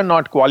 if we are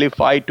not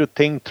qualified to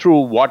think through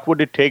what would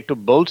it take to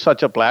build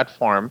such a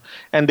platform,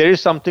 and there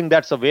is something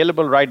that's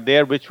available right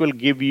there which will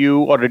give you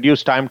or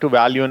reduce time to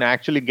value and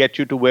actually get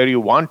you to where you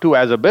want to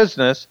as a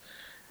business,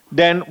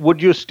 then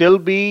would you still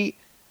be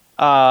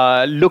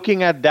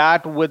looking at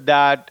that with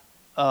that,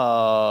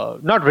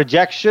 not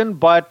rejection,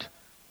 but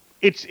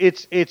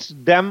it's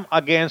them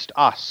against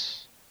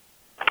us?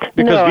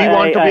 Because we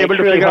want to be able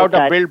to figure out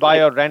a build,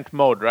 buy, or rent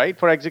mode, right,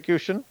 for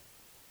execution?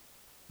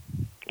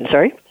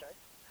 Sorry?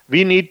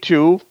 We need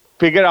to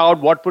figure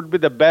out what would be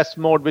the best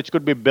mode, which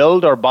could be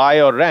build or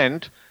buy or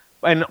rent.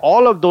 And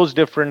all of those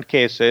different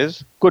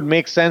cases could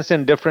make sense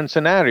in different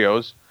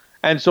scenarios.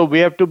 And so we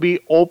have to be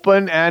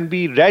open and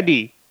be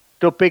ready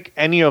to pick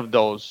any of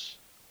those.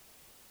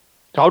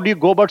 How do you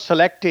go about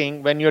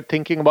selecting when you're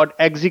thinking about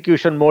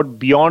execution mode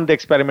beyond the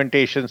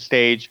experimentation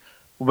stage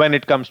when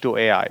it comes to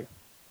AI?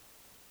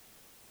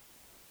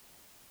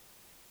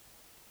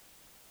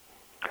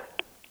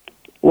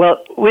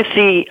 Well,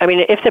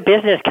 if the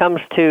business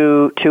comes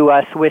to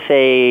us with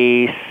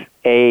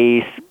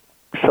a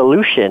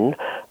solution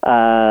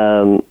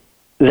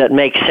that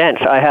makes sense,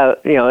 I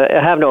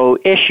have no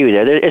issue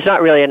there. It's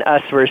not really an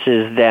us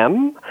versus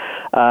them.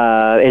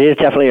 It is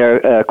definitely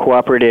a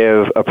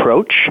cooperative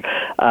approach.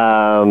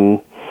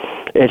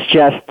 It's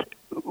just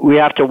we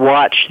have to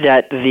watch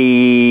that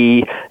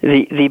the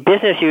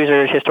business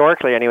users,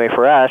 historically anyway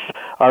for us,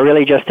 are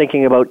really just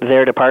thinking about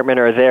their department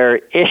or their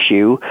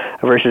issue,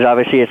 versus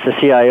obviously it's the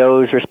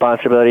CIO's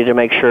responsibility to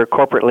make sure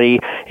corporately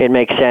it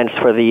makes sense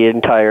for the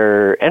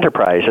entire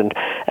enterprise.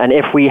 And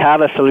if we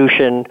have a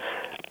solution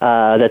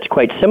that's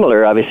quite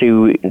similar,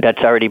 obviously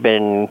that's already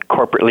been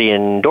corporately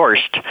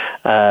endorsed,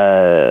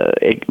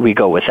 we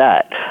go with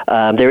that.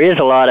 There is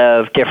a lot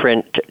of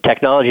different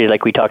technologies,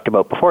 like we talked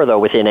about before, though,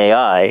 within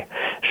AI.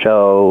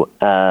 So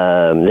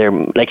there,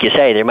 like you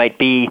say, there might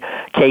be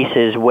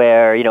cases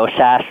where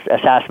a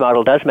SaaS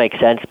model does make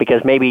sense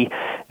because maybe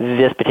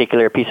this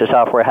particular piece of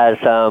software has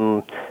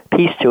some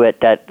piece to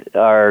it that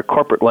our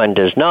corporate one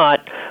does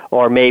not,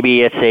 or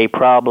maybe it's a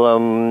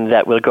problem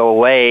that will go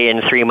away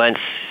in 3 months,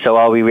 so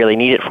all we really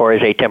need it for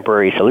is a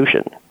temporary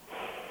solution.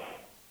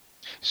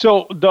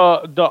 So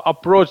the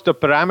approach, the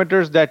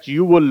parameters that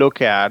you will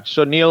look at,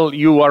 so Neil,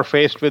 you are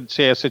faced with,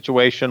 say, a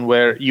situation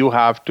where you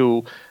have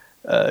to,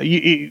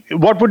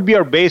 what would be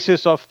your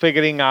basis of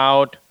figuring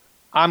out,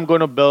 I'm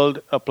going to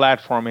build a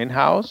platform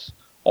in-house,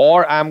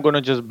 or I'm going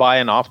to just buy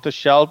an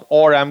off-the-shelf,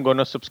 or I'm going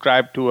to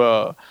subscribe to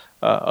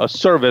a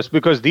service,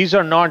 because these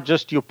are not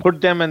just you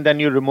put them and then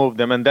you remove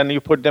them, and then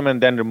you put them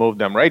and then remove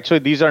them, right? So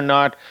these are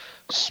not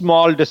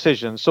small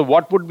decisions. So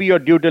what would be your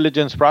due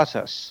diligence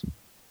process?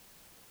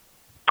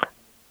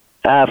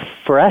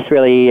 For us,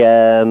 really,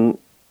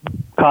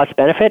 cost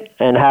benefit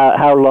and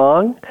how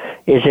long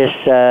is this?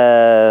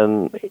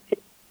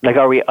 Like,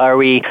 are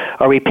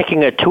we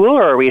picking a tool,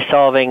 or are we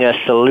solving a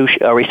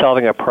solution? Are we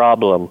solving a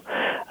problem?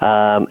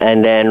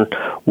 And then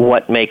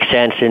what makes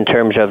sense in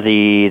terms of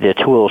the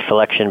tool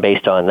selection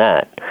based on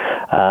that?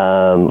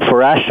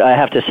 For us, I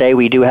have to say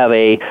we do have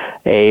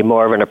a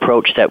more of an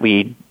approach that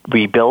we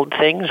build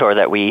things, or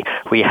that we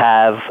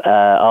have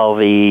all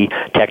the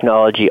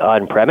technology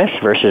on premise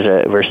versus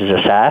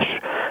a SaaS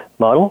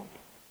model.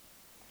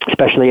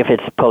 Especially if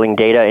it's pulling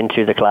data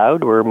into the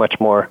cloud, we're much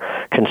more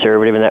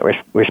conservative in that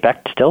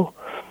respect still.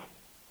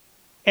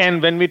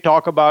 And when we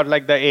talk about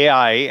like the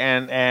AI,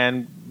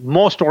 and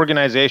most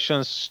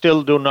organizations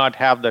still do not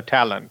have the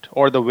talent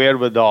or the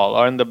wherewithal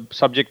or the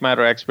subject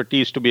matter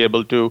expertise to be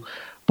able to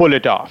pull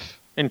it off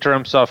in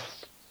terms of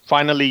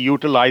finally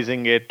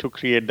utilizing it to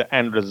create the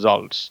end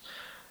results.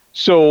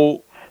 So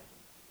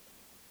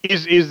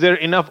is there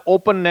enough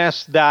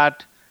openness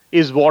that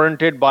is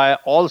warranted by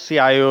all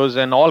CIOs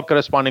and all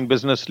corresponding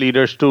business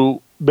leaders to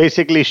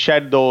basically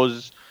shed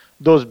those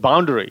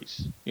boundaries,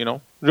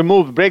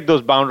 break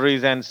those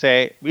boundaries and say,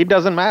 it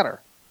doesn't matter.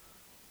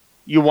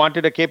 You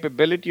wanted a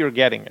capability, you're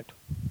getting it.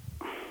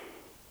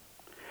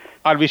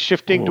 Are we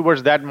shifting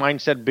towards that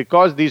mindset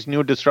because these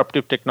new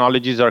disruptive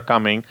technologies are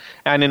coming,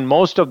 and in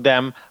most of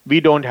them, we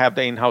don't have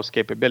the in-house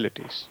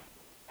capabilities?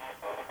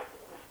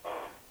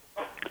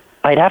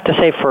 I'd have to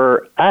say for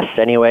us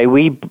anyway,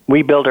 we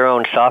build our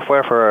own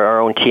software for our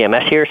own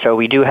TMS here, so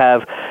we do have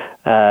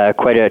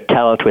quite a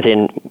talent within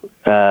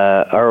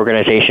our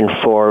organization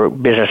for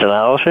business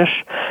analysis.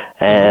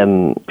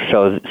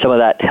 So some of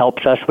that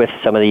helps us with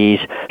some of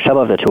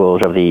the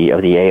tools of the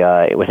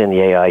AI within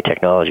the AI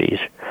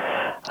technologies.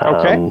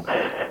 Okay.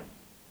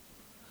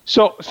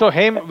 So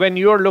Haim, when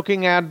you're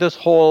looking at this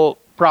whole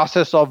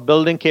process of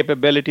building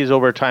capabilities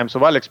over time, so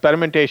while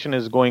experimentation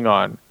is going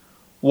on,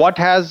 what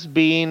has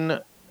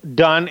been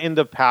done in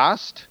the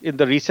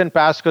recent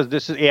past,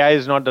 because AI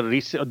is not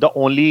the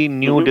only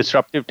new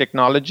disruptive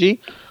technology.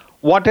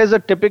 What is a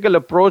typical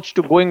approach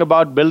to going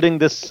about building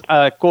this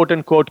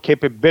quote-unquote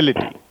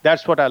capability?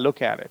 That's what I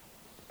look at it.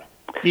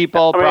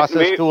 People,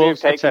 process, tools, we've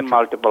taken etc.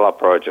 multiple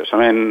approaches.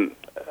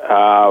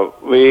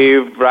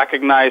 We've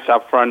recognized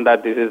upfront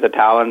that this is the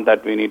talent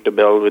that we need to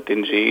build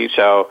within GE.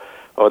 So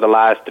over the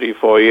last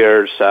 3-4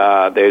 years,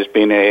 there's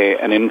been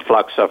an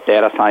influx of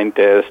data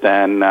scientists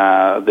and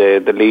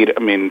the lead,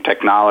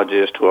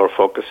 technologists who are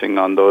focusing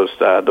on those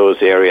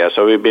areas.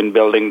 So we've been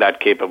building that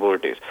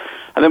capabilities.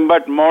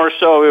 But more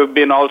so, we've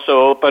been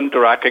also open to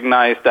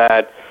recognize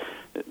that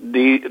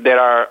there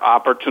are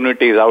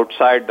opportunities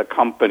outside the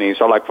company.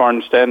 So, like for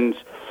instance,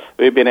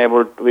 we've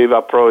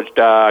approached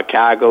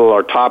Kaggle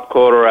or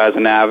Topcoder as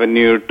an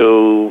avenue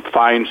to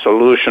find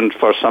solutions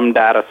for some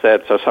data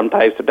sets or some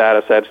types of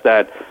data sets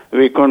that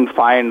we couldn't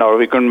find or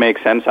we couldn't make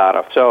sense out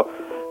of. So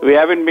we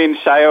haven't been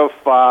shy of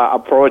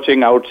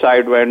approaching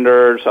outside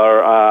vendors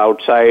or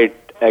outside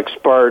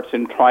experts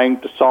in trying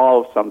to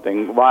solve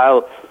something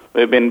while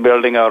we've been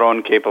building our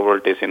own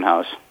capabilities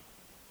in-house.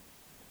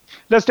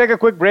 Let's take a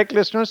quick break,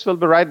 listeners. We'll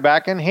be right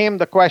back. And Haim,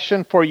 the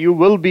question for you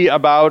will be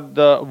about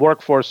the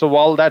workforce. So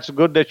while that's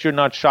good that you're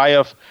not shy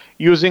of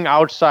using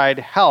outside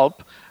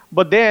help,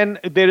 but then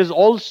there is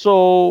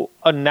also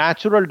a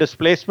natural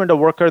displacement of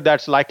worker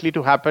that's likely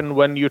to happen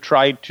when you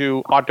try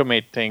to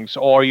automate things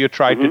or you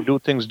try to do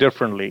things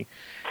differently.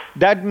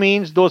 That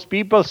means those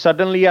people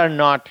suddenly are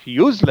not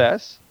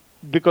useless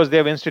because they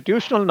have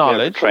institutional knowledge.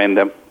 You have to train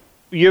them.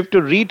 You have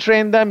to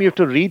retrain them. You have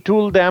to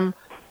retool them.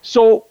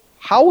 So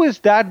how is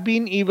that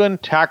being even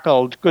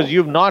tackled? Because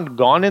you've not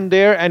gone in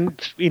there,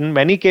 and in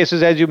many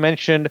cases, as you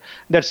mentioned,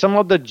 that some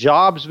of the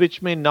jobs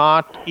which may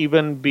not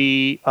even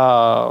be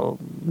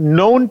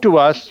known to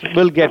us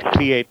will get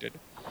created.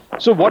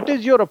 So what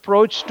is your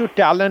approach to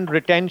talent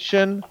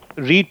retention,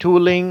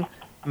 retooling,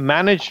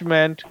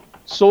 management,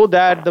 so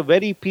that the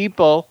very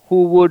people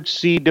who would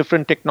see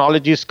different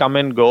technologies come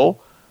and go,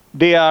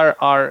 they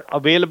are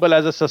available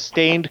as a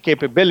sustained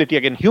capability,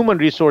 again, human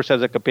resource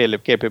as a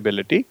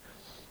capability,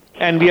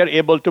 and we are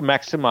able to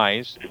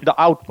maximize the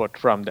output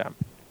from them.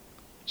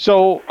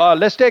 So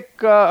let's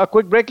take a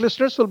quick break,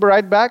 listeners. We'll be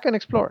right back and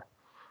explore.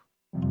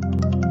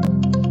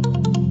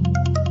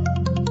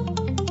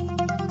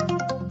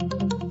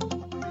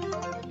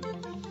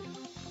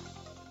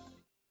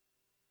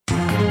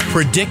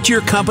 Predict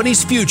your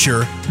company's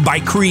future by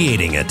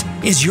creating it.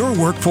 Is your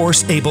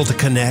workforce able to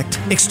connect,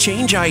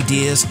 exchange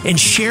ideas, and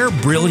share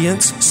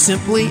brilliance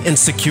simply and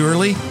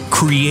securely?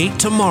 Create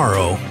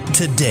tomorrow,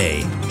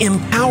 today.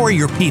 Empower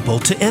your people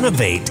to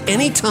innovate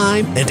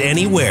anytime and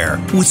anywhere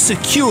with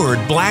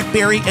secured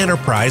BlackBerry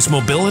Enterprise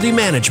mobility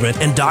management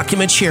and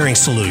document sharing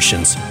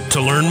solutions.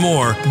 To learn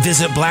more,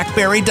 visit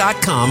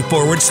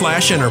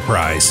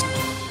blackberry.com/enterprise.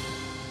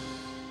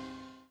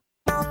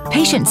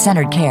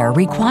 Patient-centered care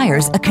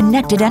requires a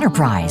connected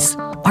enterprise.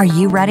 Are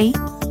you ready?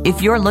 If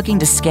you're looking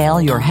to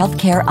scale your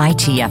healthcare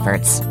IT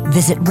efforts,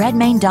 visit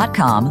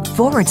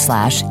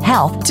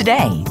redmain.com/health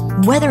today.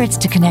 Whether it's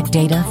to connect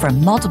data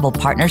from multiple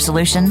partner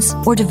solutions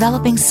or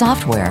developing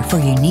software for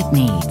unique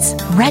needs,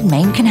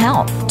 Redmain can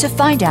help. To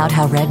find out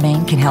how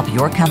Redmain can help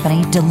your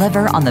company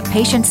deliver on the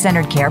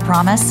patient-centered care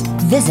promise,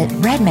 visit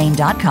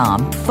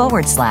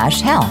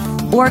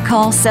redmain.com/health or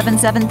call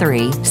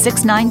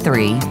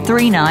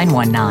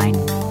 773-693-3919.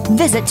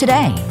 Visit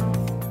today.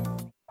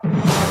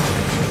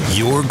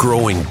 Your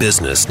growing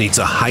business needs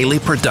a highly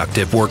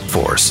productive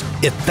workforce,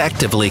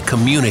 effectively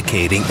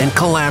communicating and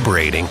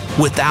collaborating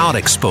without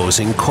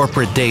exposing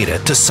corporate data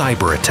to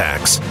cyber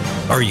attacks.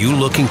 Are you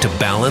looking to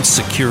balance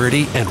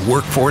security and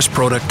workforce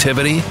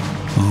productivity?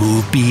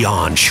 Move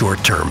beyond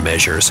short-term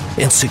measures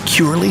and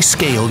securely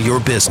scale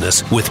your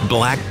business with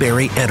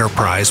BlackBerry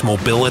Enterprise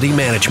Mobility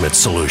Management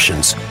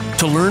Solutions.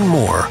 To learn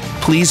more,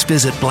 please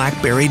visit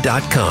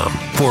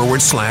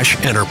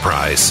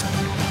blackberry.com/enterprise.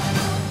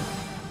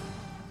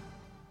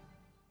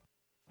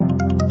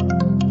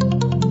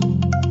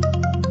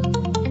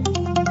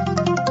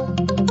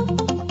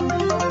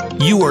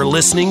 You are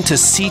listening to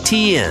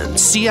CTN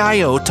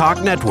CIO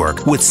Talk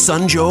Network with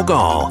Sanjog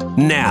Aul.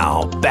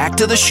 Now, back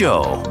to the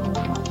show.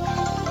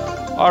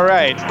 All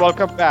right,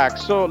 welcome back.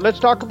 So let's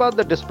talk about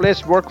the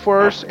displaced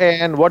workforce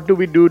and what do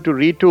we do to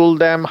retool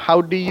them?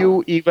 How do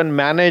you even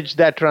manage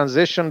that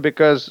transition?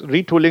 Because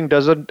retooling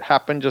doesn't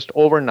happen just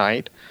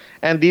overnight.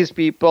 And these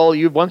people,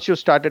 once you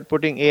started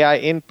putting AI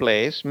in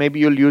place, maybe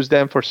you'll use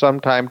them for some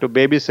time to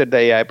babysit the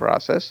AI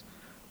process.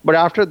 But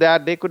after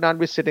that, they could not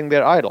be sitting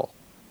there idle.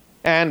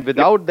 And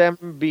without them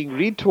being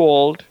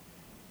retooled,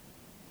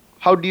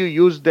 how do you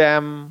use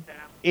them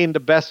in the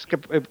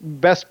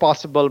best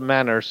possible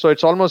manner? So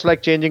it's almost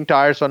like changing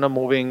tires on a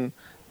moving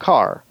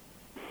car.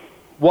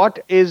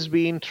 What is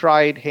being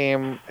tried,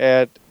 Haim,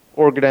 at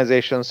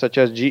organizations such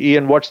as GE,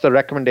 and what's the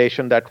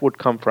recommendation that would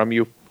come from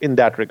you in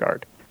that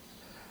regard?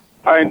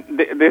 I mean,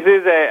 this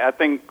is I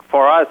think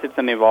for us, it's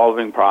an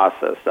evolving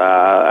process.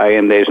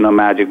 And there's no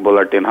magic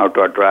bullet in how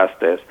to address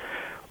this.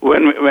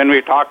 When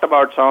we talked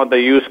about some of the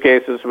use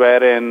cases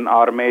wherein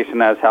automation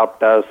has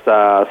helped us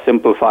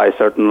simplify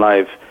certain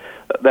life,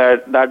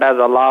 that has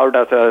allowed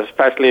us,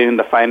 especially in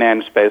the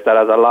finance space, that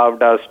has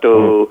allowed us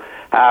to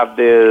have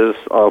this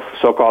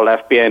so-called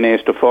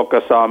FP&As to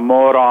focus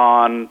more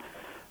on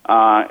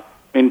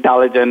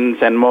intelligence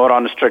and more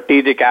on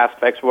strategic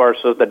aspects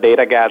versus the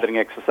data gathering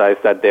exercise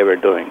that they were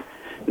doing.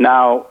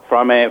 Now,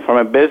 from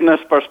a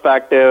business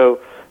perspective,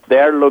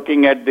 they're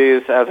looking at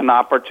this as an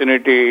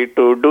opportunity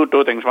to do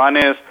two things. One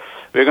is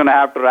we're going to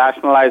have to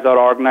rationalize our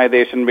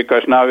organization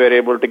because now we're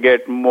able to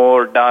get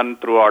more done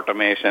through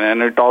automation.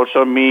 And it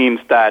also means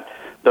that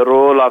the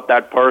role of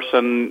that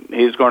person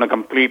is going to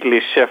completely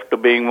shift to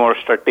being more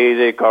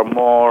strategic or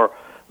more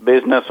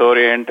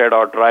business-oriented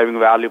or driving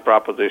value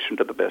proposition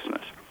to the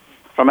business.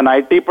 From an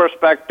IT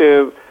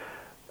perspective,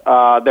 there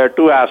are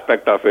two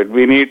aspects of it.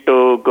 We need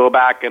to go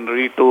back and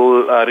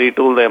retool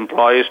the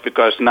employees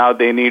because now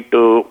they need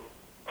to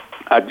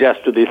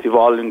adjust to this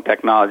evolving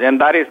technology.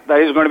 And that is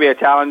going to be a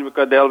challenge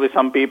because there will be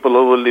some people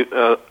who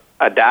will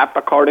adapt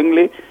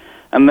accordingly,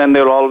 and then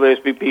there will always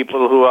be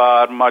people who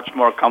are much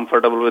more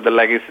comfortable with the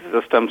legacy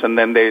systems, and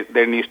then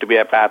there needs to be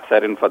a path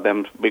set in for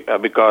them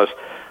because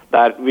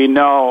that we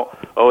know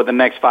over the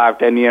next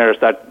 5-10 years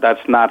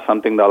that's not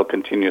something that will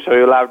continue. So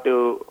we'll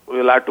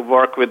have to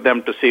work with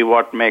them to see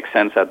what makes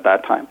sense at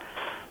that time.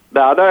 The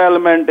other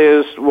element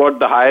is what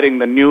the hiring,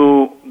 the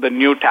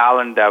new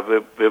talent that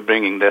we're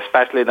bringing,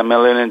 especially the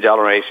millennial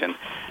generation.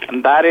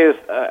 And that is,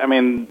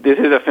 this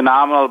is a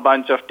phenomenal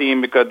bunch of team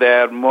because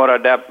they're more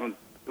adept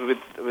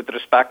with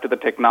respect to the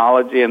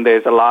technology, and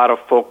there's a lot of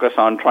focus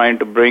on trying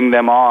to bring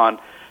them on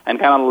and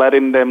kind of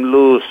letting them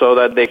loose so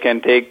that they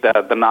can take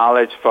the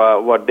knowledge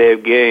for what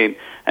they've gained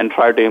and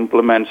try to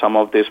implement some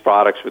of these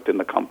products within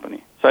the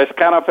company. So it's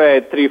kind of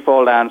a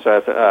threefold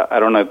answer. I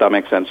don't know if that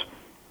makes sense.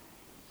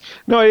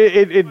 No,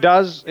 it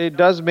does. It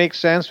does make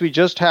sense. We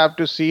just have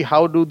to see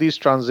how do these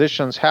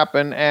transitions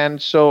happen.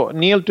 And so,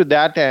 Neil, to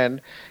that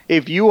end,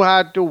 if you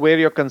had to wear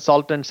your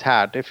consultant's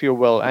hat, if you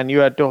will, and you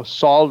had to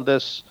solve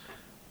this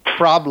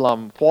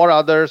problem for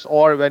others,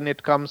 or when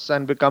it comes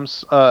and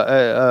becomes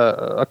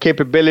a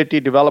capability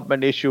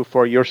development issue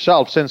for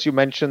yourself, since you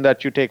mentioned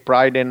that you take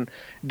pride in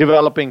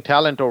developing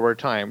talent over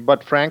time.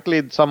 But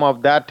frankly, some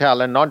of that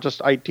talent, not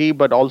just IT,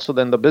 but also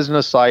then the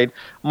business side,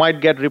 might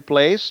get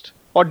replaced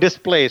or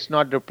displaced,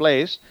 not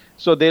replaced.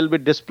 So they'll be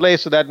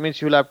displaced. So that means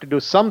you'll have to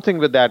do something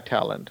with that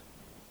talent.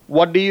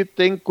 What do you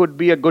think could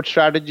be a good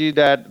strategy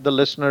that the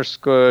listeners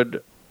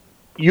could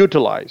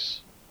utilize?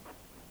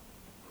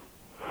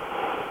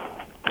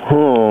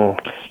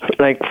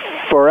 Like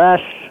for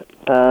us,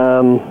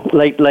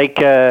 like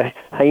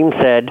Haim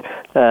said,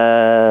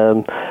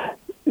 a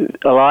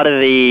lot of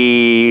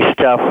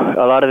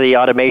the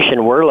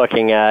automation we're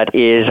looking at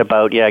is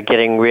about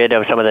getting rid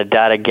of some of the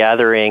data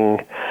gathering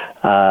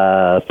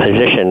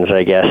positions,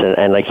 I guess,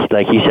 and like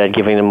you said,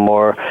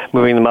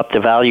 moving them up the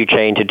value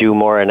chain to do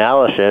more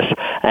analysis.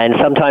 And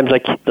sometimes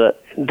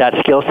that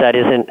skill set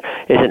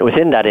isn't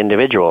within that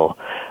individual.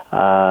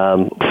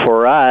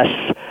 For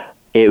us,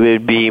 it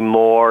would be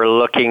more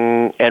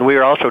looking, and we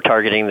are also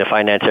targeting the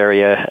finance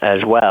area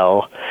as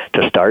well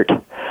to start.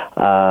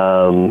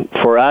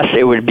 For us,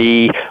 it would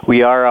be,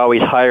 we are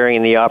always hiring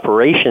in the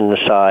operations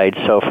side.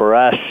 So for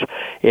us,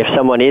 if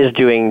someone is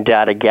doing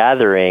data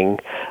gathering,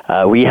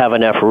 we have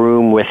enough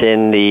room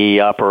within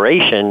the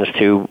operations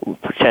to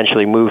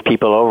potentially move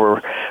people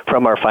over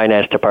from our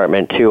finance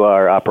department to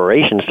our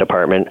operations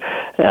department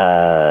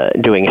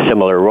doing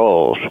similar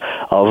roles.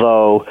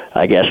 Although,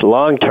 I guess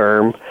long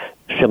term,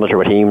 similar to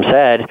what Haim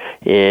said,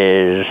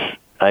 is,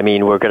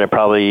 we're going to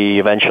probably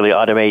eventually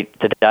automate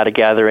the data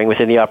gathering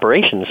within the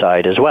operations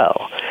side as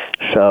well.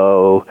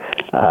 So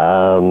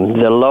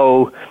the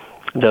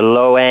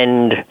low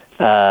end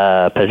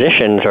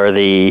positions, or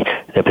the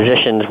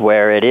positions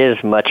where it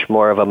is much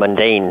more of a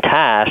mundane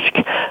task,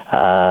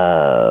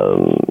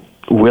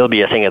 will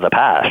be a thing of the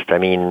past.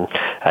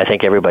 I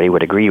think everybody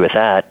would agree with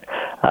that.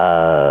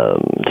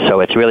 So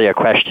it's really a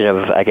question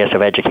of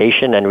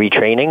education and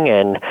retraining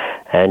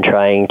and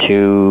trying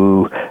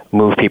to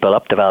move people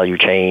up the value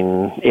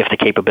chain if the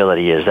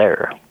capability is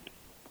there.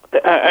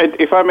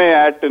 If I may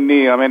add to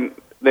Neil,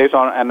 there's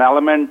an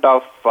element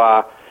of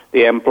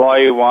the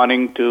employee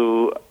wanting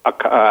to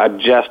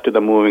adjust to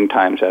the moving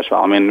times as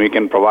well. We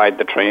can provide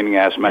the training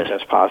as much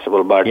as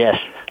possible, but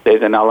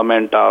there's an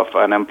element of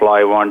an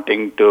employee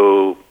wanting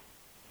to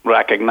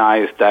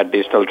recognize that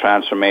digital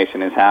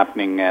transformation is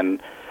happening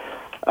and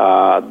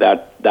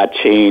that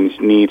change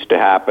needs to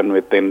happen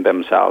within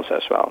themselves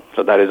as well.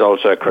 So that is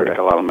also a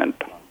critical element.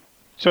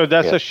 So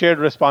that's a shared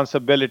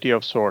responsibility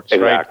of sorts,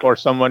 right? For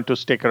someone to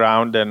stick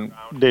around, and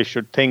they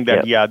should think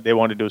that, they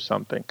want to do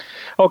something.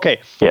 Okay,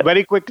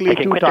 very quickly, they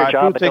can quit their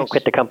job, but don't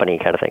quit the company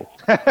kind of thing.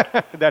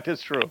 That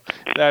is true.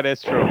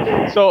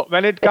 So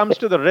when it comes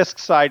to the risk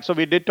side, so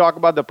we did talk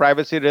about the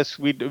privacy risks.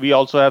 We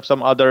also have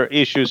some other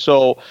issues.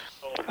 So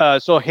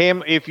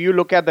Haim, if you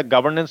look at the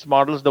governance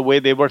models, the way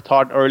they were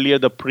thought earlier,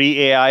 the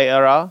pre-AI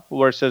era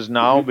versus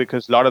now,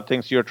 because a lot of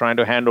things you're trying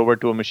to hand over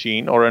to a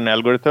machine or an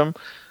algorithm,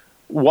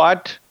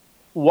 what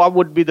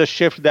would be the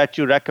shift that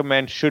you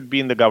recommend should be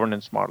in the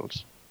governance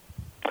models?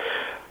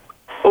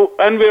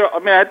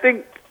 I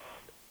think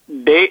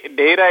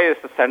data is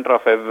the center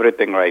of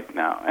everything right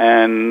now.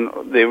 And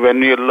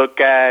when you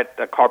look at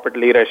the corporate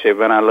leadership,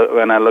 when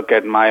I look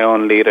at my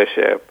own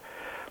leadership,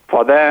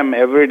 for them,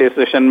 every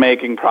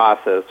decision-making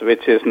process,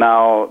 which is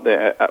now,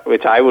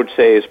 which I would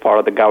say is part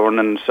of the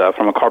governance,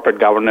 from a corporate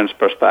governance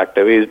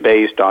perspective, is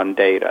based on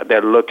data.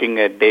 They're looking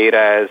at data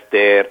as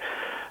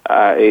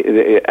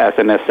as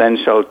an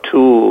essential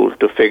tool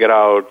to figure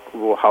out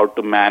how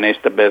to manage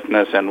the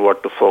business and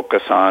what to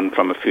focus on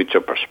from a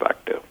future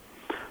perspective.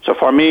 So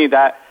for me,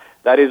 that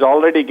is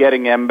already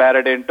getting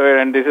embedded into it,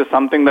 and this is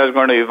something that's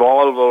going to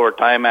evolve over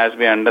time as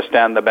we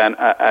understand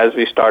as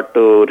we start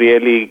to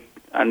really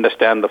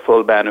understand the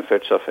full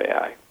benefits of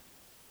AI.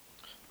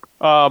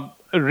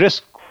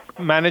 Risk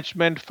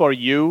management for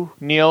you,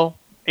 Neil,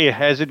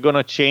 has it going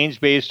to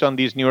change based on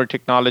these newer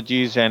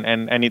technologies and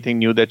anything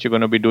new that you're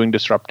going to be doing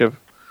disruptive?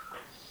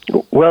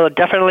 Well,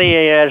 definitely,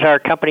 as our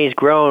company's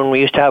grown,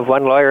 we used to have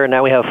one lawyer, and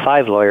now we have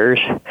 5 lawyers.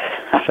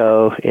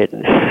 So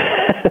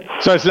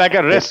it's like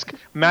a risk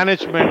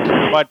management,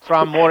 but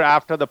from more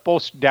after the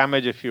post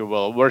damage, if you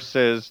will,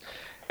 versus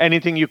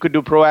anything you could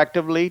do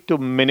proactively to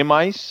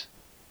minimize,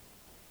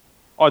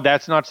 or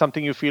that's not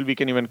something you feel we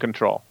can even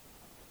control?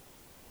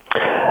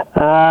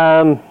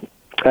 I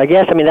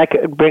guess,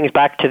 that brings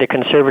back to the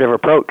conservative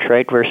approach,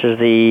 right, versus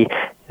the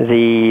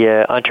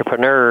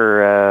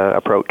entrepreneur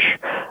approach.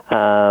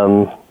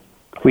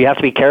 We have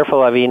to be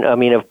careful, of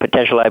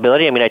potential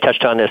liability. I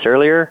touched on this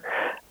earlier.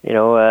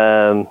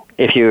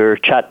 If your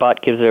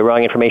chatbot gives the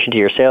wrong information to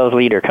your sales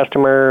lead or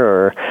customer,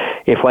 or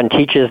if one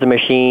teaches the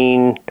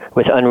machine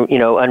with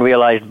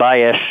unrealized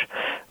bias,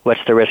 what's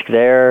the risk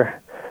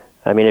there?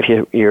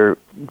 If your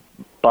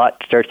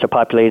bot starts to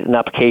populate an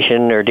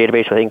application or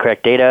database with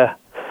incorrect data,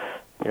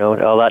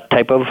 all that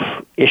type of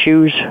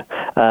issues.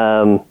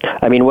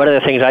 One of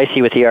the things I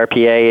see with the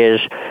RPA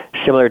is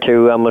similar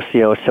to almost,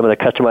 some of the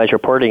customized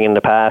reporting in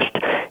the past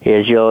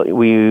is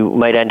we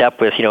might end up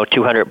with,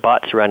 200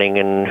 bots running,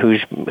 and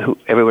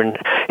everyone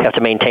have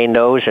to maintain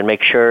those and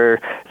make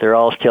sure they're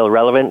all still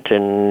relevant,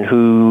 and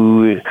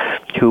who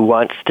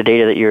wants the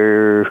data that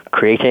you're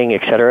creating,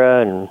 et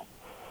cetera. And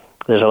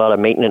there's a lot of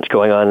maintenance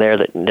going on there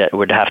that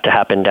would have to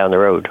happen down the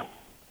road.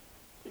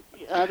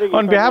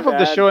 On behalf of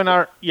the show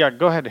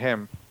go ahead,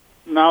 Haim.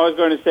 No, I was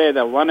going to say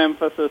that one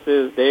emphasis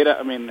is data.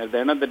 At the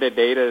end of the day,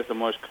 data is the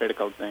most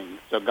critical thing.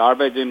 So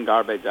garbage in,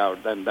 garbage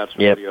out, then that's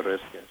where your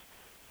risk is.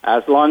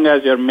 As long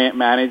as you're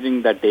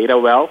managing that data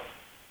well,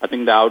 I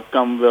think the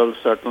outcome will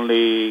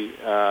certainly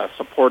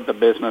support the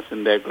business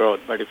in their growth.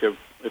 But if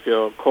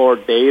your core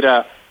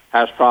data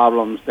has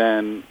problems,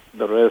 then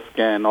the risk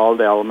and all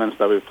the elements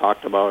that we've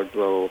talked about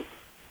will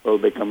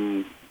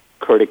become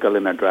critical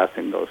in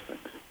addressing those things.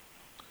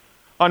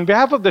 On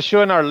behalf of the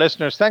show and our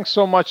listeners, thanks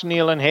so much,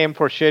 Neil and Haim,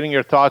 for sharing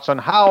your thoughts on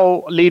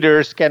how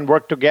leaders can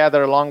work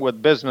together along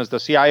with business, the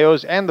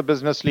CIOs and the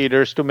business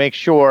leaders, to make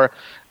sure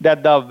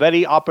that the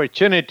very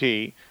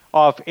opportunity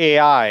of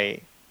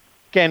AI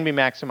can be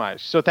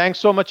maximized. So thanks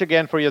so much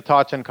again for your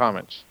thoughts and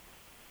comments.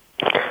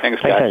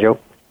 Thanks, Joe.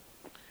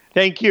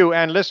 Thank you.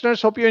 And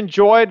listeners, hope you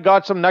enjoyed,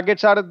 got some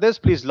nuggets out of this.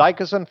 Please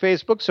like us on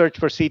Facebook, search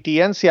for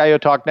CTN, CIO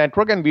Talk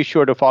Network, and be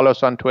sure to follow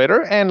us on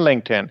Twitter and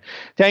LinkedIn.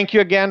 Thank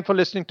you again for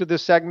listening to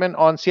this segment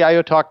on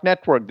CIO Talk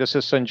Network. This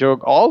is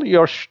Sanjog Aul,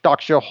 your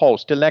talk show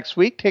host. Till next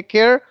week, take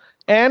care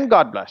and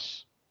God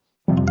bless.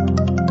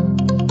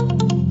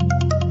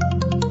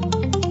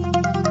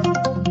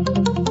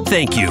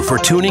 Thank you for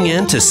tuning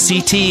in to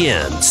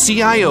CTN,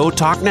 CIO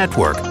Talk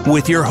Network,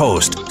 with your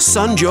host,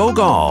 Sanjog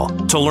Aul.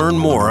 To learn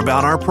more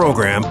about our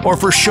program or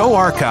for show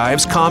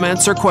archives,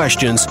 comments, or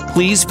questions,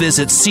 please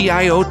visit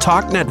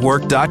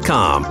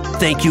CIOTalkNetwork.com.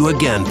 Thank you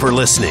again for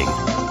listening.